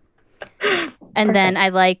 And then I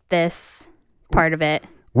like this part of it.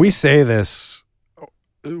 We say this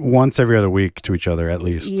once every other week to each other, at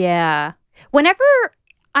least. Yeah. Whenever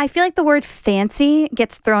I feel like the word fancy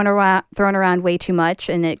gets thrown around way too much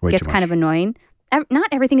and it Way gets too kind much. of annoying. Not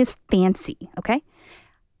everything is fancy, okay?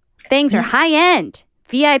 Things are high end,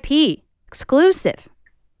 VIP, exclusive.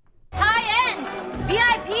 High end,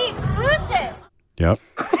 VIP, exclusive. Yep.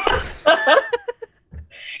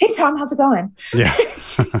 Hey Tom, how's it going? Yeah.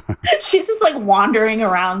 She's just like wandering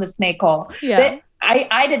around the snake hole. Yeah. But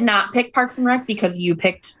I did not pick Parks and Rec because you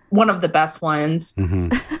picked one of the best ones.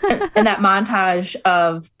 Mm-hmm. And that montage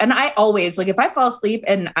of, and I always, like, if I fall asleep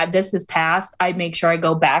and this is past, I make sure I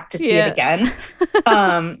go back to see it again.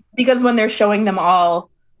 Because when they're showing them all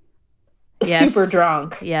super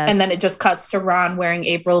drunk, and then it just cuts to Ron wearing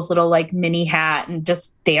April's little like mini hat and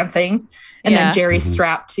just dancing, and then Jerry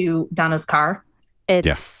strapped to Donna's car.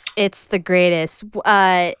 It's the greatest.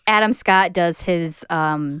 Adam Scott does his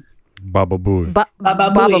Baba Booey. Baba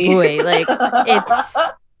Booey. Like it's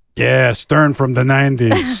Yeah, Stern from the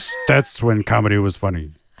 90s. That's when comedy was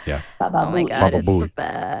funny. Yeah. oh my god, Baba it's Booey. the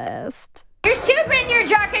best. You're stupid and you're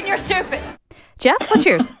drunk and you're stupid. Jeff, what's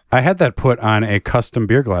yours? I had that put on a custom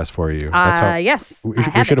beer glass for you. Yes, We I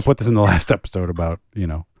should have have it. put this in the last episode about,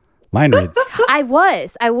 line reads. I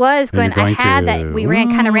was going. going I had to. that. We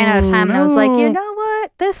ran out of time, and I was like, you know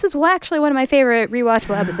what? This is actually one of my favorite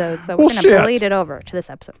rewatchable episodes. So we're Well, gonna shit. bleed it over to this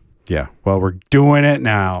episode. Yeah. Well, we're doing it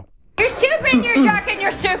now. You're stupid and you're drunk and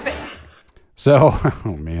you're stupid. So,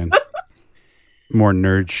 oh man, more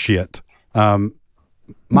nerd shit.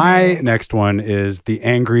 My next one is The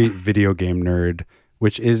Angry Video Game Nerd,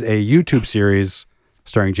 which is a YouTube series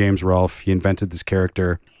starring James Rolfe. He invented this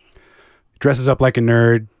character, dresses up like a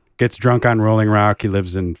nerd, gets drunk on Rolling Rock. He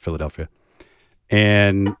lives in Philadelphia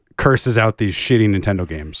and curses out these shitty Nintendo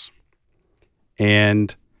games.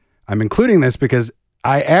 And I'm including this because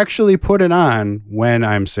I actually put it on when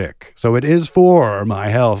I'm sick. So it is for my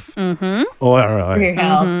health. Mm-hmm. For your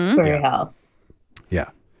health. Mm-hmm. For your health. Yeah.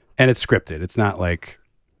 And it's scripted. It's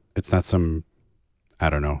not some, I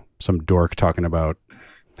don't know, some dork talking about,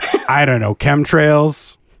 I don't know,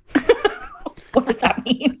 chemtrails. What does that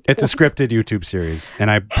mean? It's a scripted YouTube series. And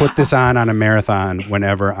I put this on a marathon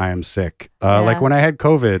whenever I am sick. Like when I had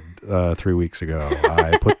COVID 3 weeks ago,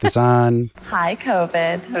 I put this on. Hi,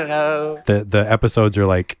 COVID. Hello. The episodes are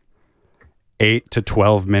like 8 to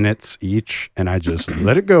 12 minutes each. And I just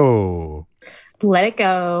let it go. Let it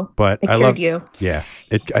go. But it I cured love you. Yeah.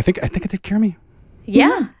 I think it did cure me.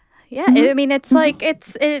 Yeah. I mean, it's like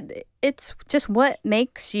it's just what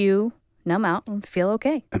makes you numb out and feel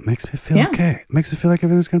okay. It makes me feel okay. It makes me feel like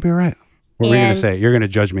everything's going to be all right. What were you going to say? You're going to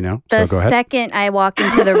judge me now. The So go ahead. second I walk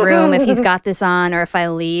into the room, if he's got this on or if I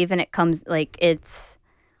leave and it comes like it's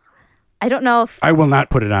I don't know if I will not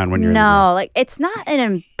put it on when you're in the room. no, like it's not an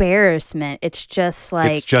embarrassment. It's just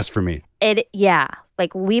like It's just for me. Yeah,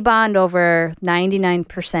 like we bond over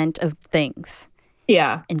 99% of things.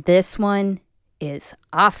 Yeah. And this one is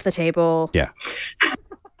off the table. Yeah.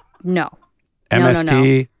 No.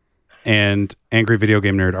 MST and Angry Video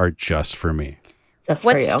Game Nerd are just for me.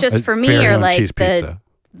 What's just for me are like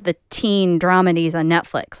the teen dramedies on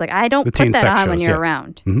Netflix. Like I don't put that on when you're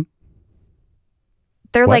around. Mm-hmm.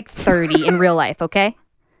 They're like 30 in real life, okay?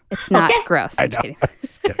 It's not gross. I'm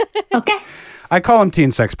just kidding. Okay. I call them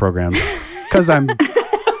teen sex programs because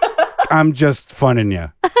I'm just funning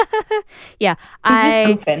you. Yeah.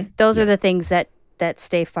 Those are the things that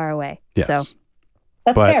stay far away. Yes. So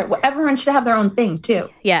that's fair. Well, everyone should have their own thing too.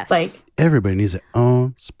 Yes. Like everybody needs their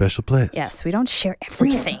own special place. Yes, we don't share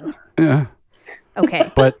everything. Yeah.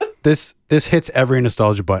 Okay. But this hits every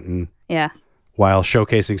nostalgia button. Yeah. While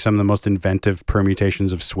showcasing some of the most inventive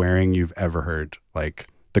permutations of swearing you've ever heard. Like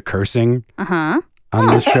the cursing on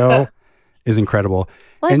this show is incredible.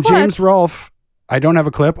 Like and James Rolfe, I don't have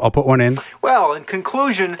a clip. I'll put one in. Well, in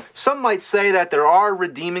conclusion, some might say that there are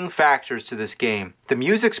redeeming factors to this game. The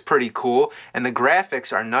music's pretty cool, and the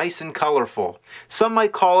graphics are nice and colorful. Some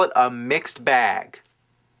might call it a mixed bag.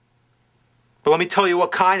 But let me tell you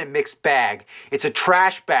what kind of mixed bag. It's a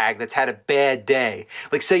trash bag that's had a bad day.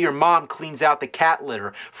 Like say your mom cleans out the cat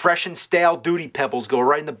litter, fresh and stale Duty Pebbles go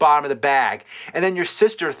right in the bottom of the bag, and then your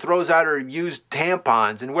sister throws out her used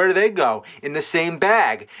tampons, and where do they go? In the same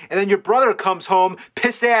bag. And then your brother comes home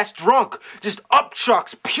piss-ass drunk, just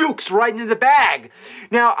upchucks, pukes right into the bag.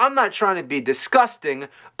 Now, I'm not trying to be disgusting,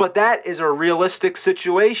 but that is a realistic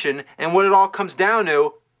situation, and what it all comes down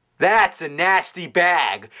to, that's a nasty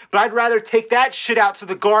bag. But I'd rather take that shit out to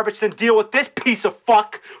the garbage than deal with this piece of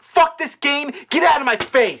fuck. Fuck this game. Get out of my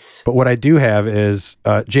face. But what I do have is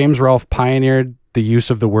James Rolfe pioneered the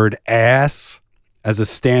use of the word ass as a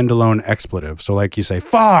standalone expletive. So like you say,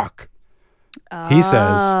 fuck. He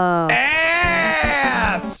says,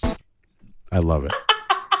 ass. I love it.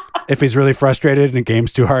 If he's really frustrated and the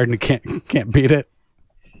game's too hard and he can't beat it.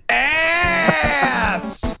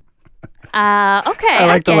 Ass. Okay, I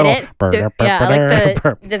like the get little it. I like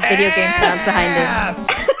the video game sounds behind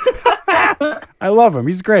it. I love him.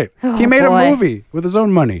 He's great. Oh, he made boy. a movie with his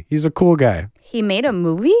own money. He's a cool guy. He made a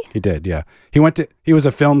movie? He did, yeah. He was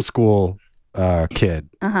a film school kid.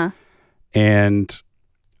 Uh-huh. And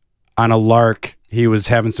on a lark, he was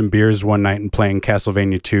having some beers one night and playing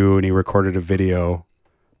Castlevania 2, and he recorded a video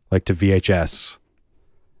like to VHS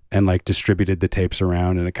and like distributed the tapes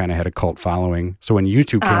around, and it kind of had a cult following. So when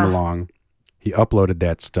YouTube came along, he uploaded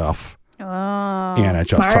that stuff, and it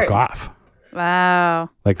just took off. Wow.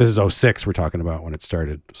 Like this is 06 we're talking about when it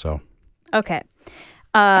started. So Okay.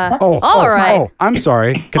 all right. Oh, I'm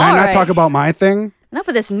sorry. Can I not talk about my thing? Enough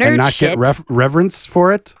of this nerd and not shit. get reverence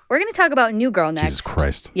for it? We're going to talk about New Girl next. Jesus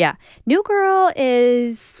Christ. Yeah. New Girl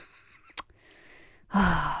is...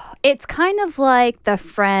 it's kind of like the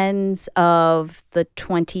Friends of the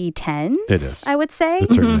 2010s. It is. I would say.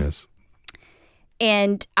 It certainly is.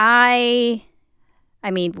 And I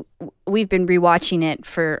mean, we've been rewatching it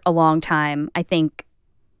for a long time. I think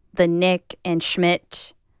the Nick and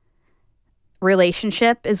Schmidt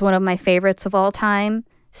relationship is one of my favorites of all time.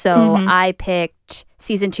 So I picked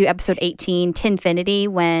season 2, episode 18, Tinfinity,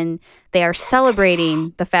 when they are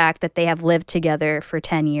celebrating the fact that they have lived together for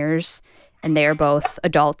 10 years and they are both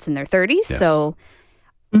adults in their 30s. Yes. So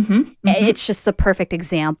it's just the perfect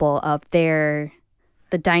example of the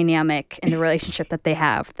dynamic and the relationship that they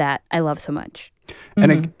have that I love so much.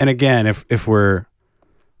 And again, if we're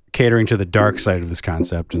catering to the dark side of this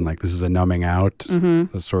concept and like this is a numbing out,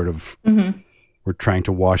 a sort of we're trying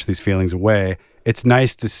to wash these feelings away, it's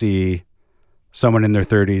nice to see someone in their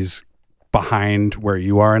 30s behind where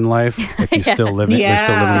you are in life. Like he's still living, they're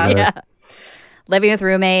still living together. Yeah. Living with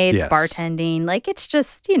roommates, Yes. bartending. Like it's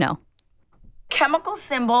just, you know. Chemical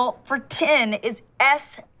symbol for tin is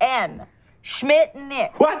SN. Schmidt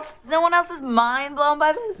Nick. What? Is no one else's mind blown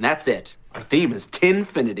by this? That's it. Our theme is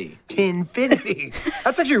Tinfinity. Tinfinity.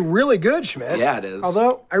 That's actually really good, Schmidt. Yeah, it is.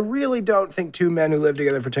 Although, I really don't think two men who live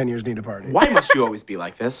together for 10 years need a party. Why must you always be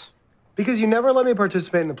like this? Because you never let me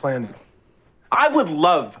participate in the planning. I would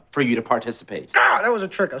love for you to participate. Ah, that was a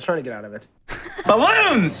trick. I was trying to get out of it.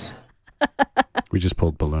 Balloons! We just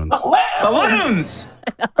pulled balloons. Balloons!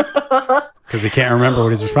 Because he can't remember what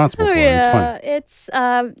he's responsible for. Yeah, It's funny.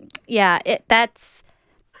 it's It's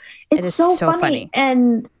it is so, so funny.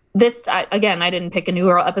 And this, again, I didn't pick a New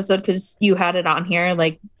Girl episode because you had it on here.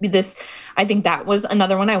 Like this, I think that was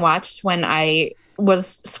another one I watched when I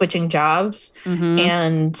was switching jobs.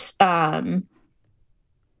 And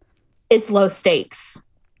it's low stakes.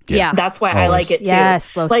 Yeah. That's why I like it too.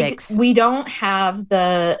 Yes, low like, stakes. We don't have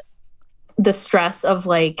the stress of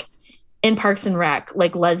like in Parks and Rec,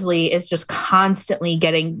 like Leslie is just constantly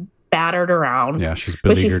getting battered around. Yeah, she's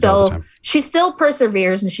but beleaguered all the time. she still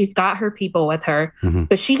perseveres and she's got her people with her. Mhm.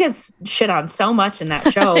 But she gets shit on so much in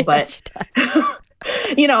that show. But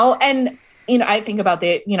you know, and you know, I think about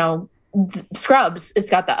the, you know, Scrubs, it's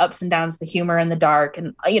got the ups and downs, the humor and the dark,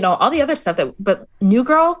 and you know, all the other stuff but New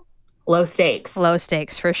Girl, low stakes. Low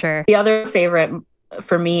stakes for sure. The other favorite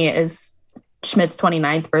for me is Schmidt's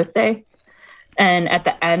 29th birthday. And at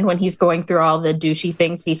the end, when he's going through all the douchey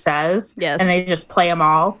things he says, yes, and they just play them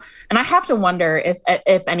all. And I have to wonder if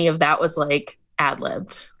any of that was like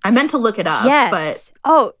ad-libbed. I meant to look it up. Yes.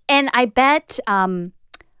 But and I bet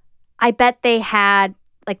they had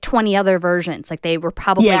like 20 other versions. Like they were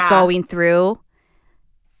probably going through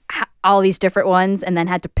all these different ones and then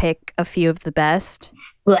had to pick a few of the best.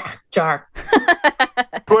 Blech, jar.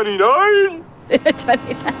 29?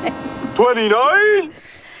 29. 29?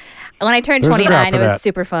 When I turned There's a drop 29, for it was that.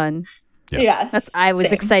 super fun. Yeah. Yes. I was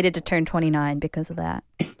same. excited to turn 29 because of that.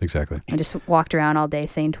 Exactly. I just walked around all day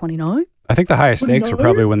saying 29. I think the highest stakes were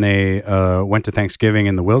probably when they went to Thanksgiving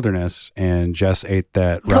in the wilderness and Jess ate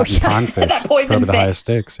that rotten pondfish. That poison Probably the fish. highest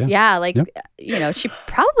stakes. Yeah. Yeah, like, Yep. you know, she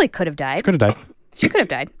probably could have died. She could have died. She could have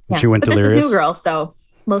died. And she went but delirious. This is New Girl, so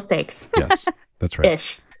low stakes. Yes, that's right.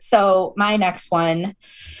 Ish. So my next one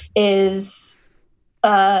is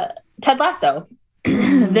Ted Lasso.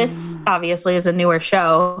 This obviously is a newer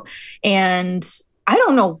show, and I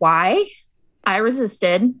don't know why I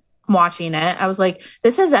resisted watching it. I was like,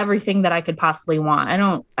 this is everything that I could possibly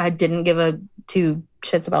want. I didn't give a two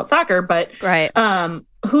shits about soccer, but right.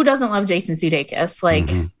 Who doesn't love Jason Sudeikis?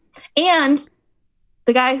 Like, and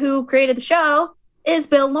the guy who created the show is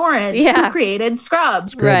Bill Lawrence, who created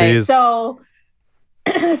Scrubs. Right. So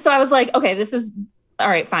I was like, okay, this is all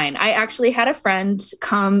right, fine. I actually had a friend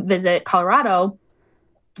come visit Colorado,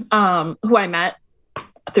 who I met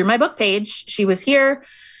through my book page. She was here.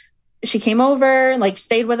 She came over, like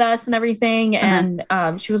stayed with us and everything. And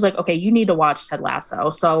she was like, okay, you need to watch Ted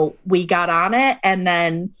Lasso. So we got on it and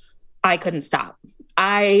then I couldn't stop.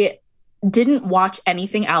 I didn't watch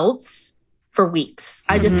anything else for weeks.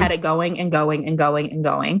 I just had it going and going and going and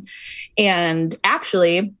going. And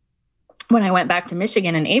actually, when I went back to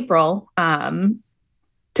Michigan in April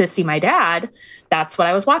to see my dad, that's what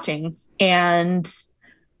I was watching. And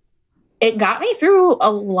it got me through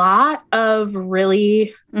a lot of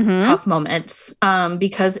really tough moments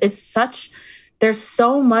because there's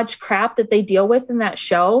so much crap that they deal with in that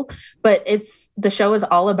show, but the show is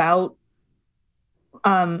all about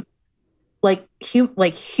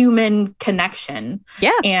human connection,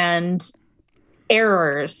 and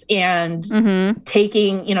errors and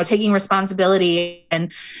taking responsibility.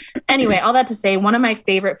 And anyway, all that to say, one of my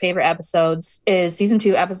favorite episodes is season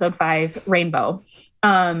 2, episode 5, Rainbow.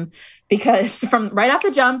 Because from right off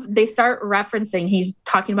the jump, they start referencing, he's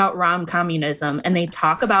talking about rom-communism, and they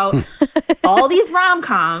talk about all these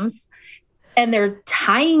rom-coms, and they're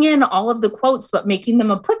tying in all of the quotes, but making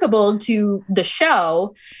them applicable to the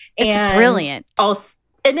show. It's brilliant. Also,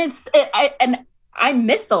 and I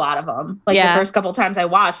missed a lot of them. Like the first couple times I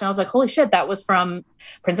watched, and I was like, holy shit, that was from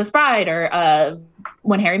Princess Bride or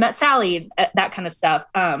When Harry Met Sally, that kind of stuff.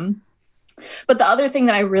 But the other thing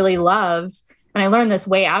that I really loved, and I learned this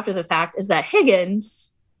way after the fact, is that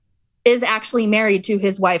Higgins is actually married to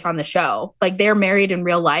his wife on the show. Like they're married in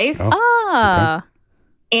real life. Okay.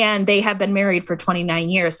 And they have been married for 29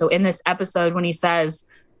 years. So in this episode, when he says,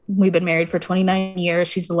 we've been married for 29 years,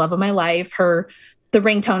 she's the love of my life. The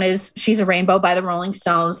ringtone is She's a Rainbow by the Rolling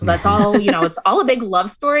Stones. So that's all, it's all a big love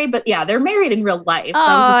story, but yeah, they're married in real life. So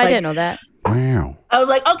I didn't know that. Wow. I was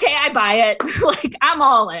like, okay, I buy it. Like I'm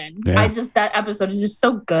all in. Yeah. That episode is just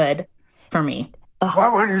so good for me. Why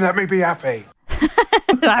won't you let me be happy?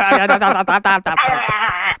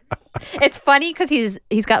 It's funny because he's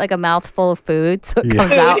got like a mouthful of food, so it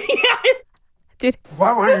comes out. Dude.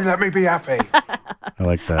 Why won't you let me be happy? I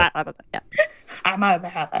like that. I'm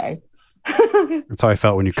happy. That's how I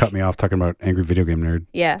felt when you cut me off talking about Angry Video Game Nerd.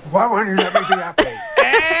 Yeah. Why won't you let me be happy?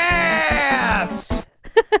 Yes!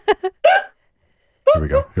 Here we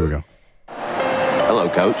go. Hello,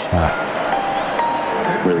 Coach.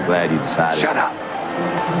 Really glad you decided. Shut up.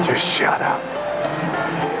 Just shut up.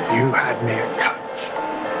 You had me at Coach.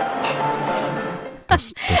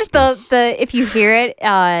 If you hear it,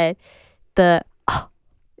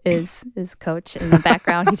 is Coach in the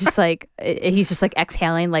background. He's just like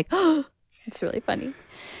exhaling, like it's really funny.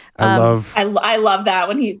 I love that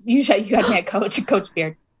when you had me at Coach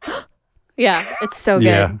Beard. Yeah, it's so good.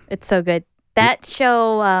 Yeah. It's so good. That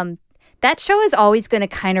show That show is always going to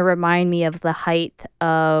kind of remind me of the height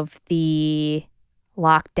of the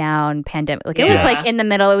lockdown pandemic. Like it was like in the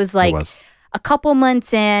middle. It was like a couple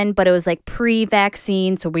months in, but it was like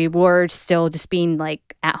pre-vaccine. So we were still just being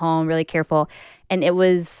like at home, really careful. And it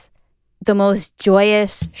was the most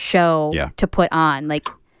joyous show to put on. Like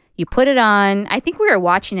you put it on. I think we were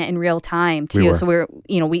watching it in real time too. So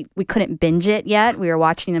we couldn't binge it yet. We were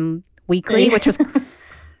watching them weekly, which was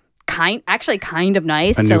kind of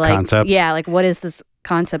nice. A new concept. Yeah, like what is this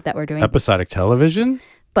concept that we're doing? Episodic television.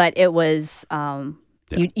 But it was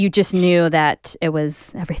you just knew that it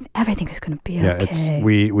was everything was going to be okay. It's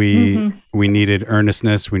we needed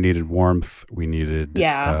earnestness, we needed warmth, we needed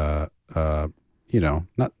not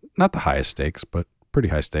the highest stakes, but pretty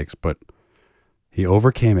high stakes, but he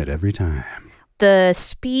overcame it every time. The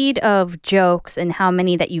speed of jokes and how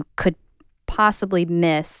many that you could possibly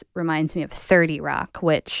miss reminds me of 30 Rock,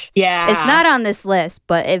 which is not on this list,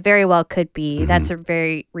 but it very well could be. Mm-hmm. That's a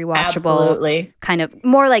very rewatchable kind of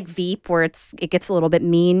more like Veep, where it gets a little bit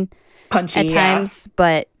mean, punchy at times,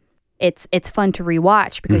 but it's fun to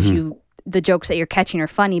rewatch because the jokes that you're catching are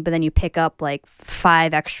funny, but then you pick up like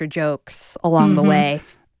 5 extra jokes along the way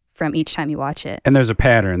from each time you watch it. And there's a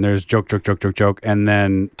pattern. There's joke, and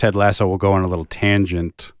then Ted Lasso will go on a little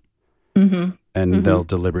tangent. And they'll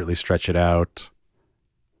deliberately stretch it out.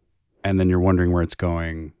 And then you're wondering where it's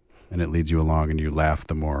going. And it leads you along and you laugh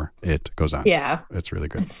the more it goes on. Yeah. It's really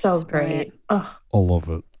good. It's so great. Oh. I love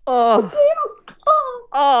it. Oh,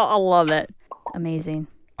 I love it. Amazing.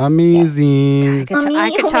 Amazing. Yes.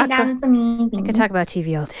 I could talk about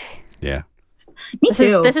TV all day. Yeah. Me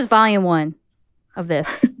too. This is volume 1 of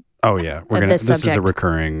this. Oh, yeah. This is a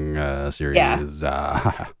recurring series.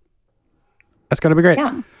 Yeah. That's going to be great.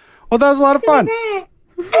 Yeah. Well, that was a lot of fun.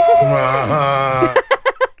 I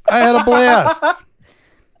had a blast.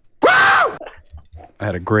 I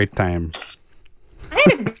had a great time. I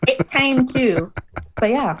had a great time too.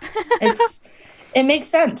 But yeah, it makes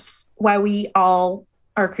sense why we all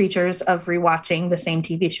are creatures of rewatching the same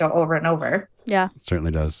TV show over and over. Yeah. It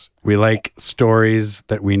certainly does. We like stories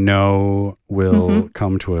that we know will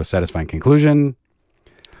come to a satisfying conclusion.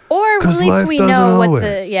 Or at least we know what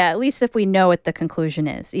at least if we know what the conclusion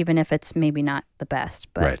is, even if it's maybe not the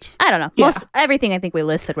best. But right. I don't know. Everything I think we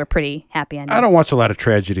listed, we're pretty happy on. I don't watch a lot of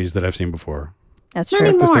tragedies that I've seen before. That's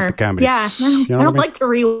true. Just like the comedies. Yeah, I don't like to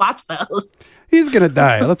rewatch those. He's gonna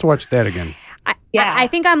die. Let's watch that again. I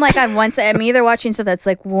think I'm like on one side. I'm either watching stuff that's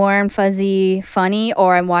like warm, fuzzy, funny,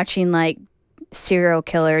 or I'm watching like serial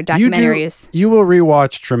killer documentaries. You will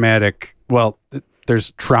rewatch traumatic. Well,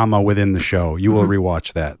 there's trauma within the show. You will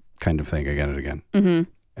rewatch that kind of thing again and again.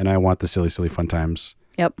 And I want the silly, silly fun times.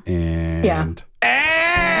 Yep. And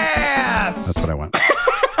ass. That's what I want.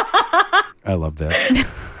 I love that.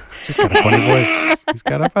 Just got a funny voice. He's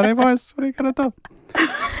got a funny voice. What are you gonna do?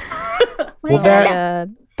 Well,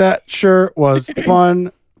 that sure was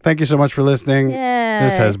fun. Thank you so much for listening. Yay.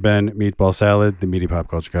 This has been Meatball Salad, the Meaty Pop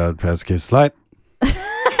Culture Podcast Kids Slide.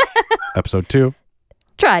 Episode 2.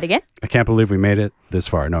 Try it again. I can't believe we made it this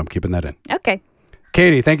far. No, I'm keeping that in. Okay.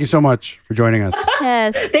 Katie, thank you so much for joining us.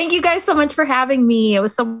 Yes. Thank you guys so much for having me. It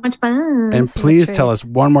was so much fun. And please tell us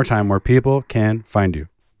one more time where people can find you.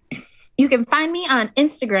 You can find me on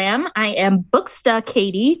Instagram. I am Booksta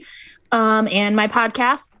Katie. And my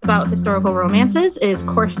podcast about historical romances is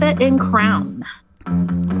Corset and Crown.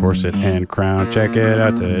 Corset and Crown. Check it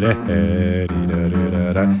out today.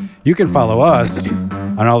 You can follow us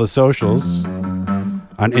on all the socials.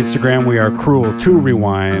 On Instagram, we are Cruel to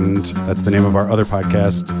Rewind. That's the name of our other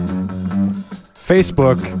podcast.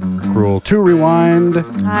 Facebook, Cruel to Rewind.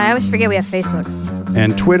 I always forget we have Facebook.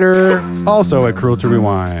 And Twitter, also at Cruel to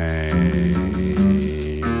Rewind.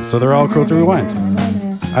 So they're all Cruel to Rewind.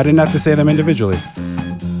 I didn't have to say them individually.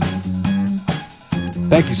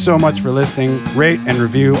 Thank you so much for listening. Rate and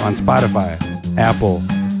review on Spotify, Apple,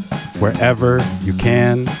 wherever you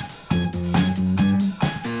can.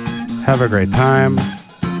 Have a great time.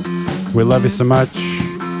 We love you so much.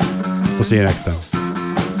 We'll see you next time.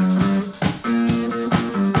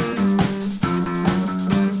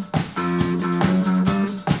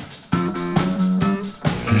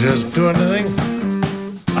 Just do anything?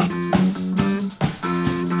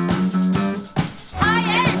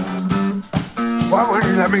 Why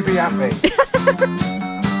wouldn't you let me be happy?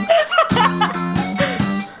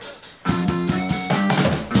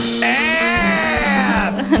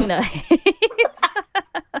 Nice.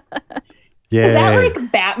 Yeah. Is that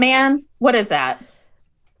like Batman? What is that?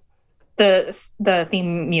 The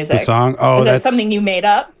theme music. The song? Oh, is that that's something you made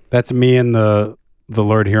up? That's me and the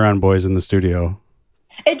Lord Huron boys in the studio.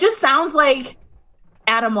 It just sounds like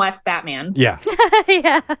Adam West Batman. Yeah.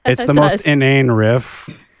 Yeah. It's it the does. most inane riff.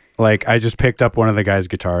 Like, I just picked up one of the guy's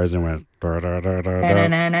guitars and went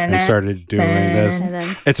and started doing this. And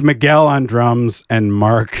then- It's Miguel on drums and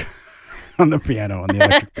Mark on the piano, on the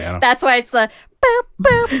electric piano. That's why it's the boop,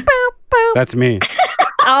 boop, boop, boop. That's me.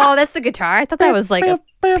 Oh, that's the guitar. I thought that was like a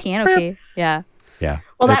piano key. Yeah. Yeah.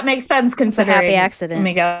 Well, that makes sense considering happy accident.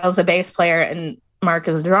 Miguel's a bass player and Mark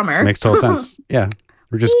is a drummer. Makes total sense. Yeah.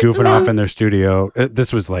 We're just goofing off in their studio.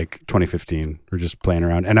 This was like 2015. We're just playing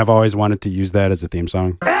around. And I've always wanted to use that as a theme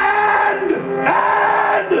song.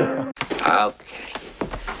 Okay.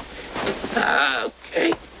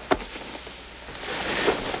 Okay.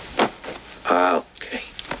 Okay.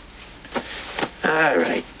 All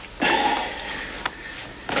right.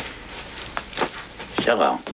 So long.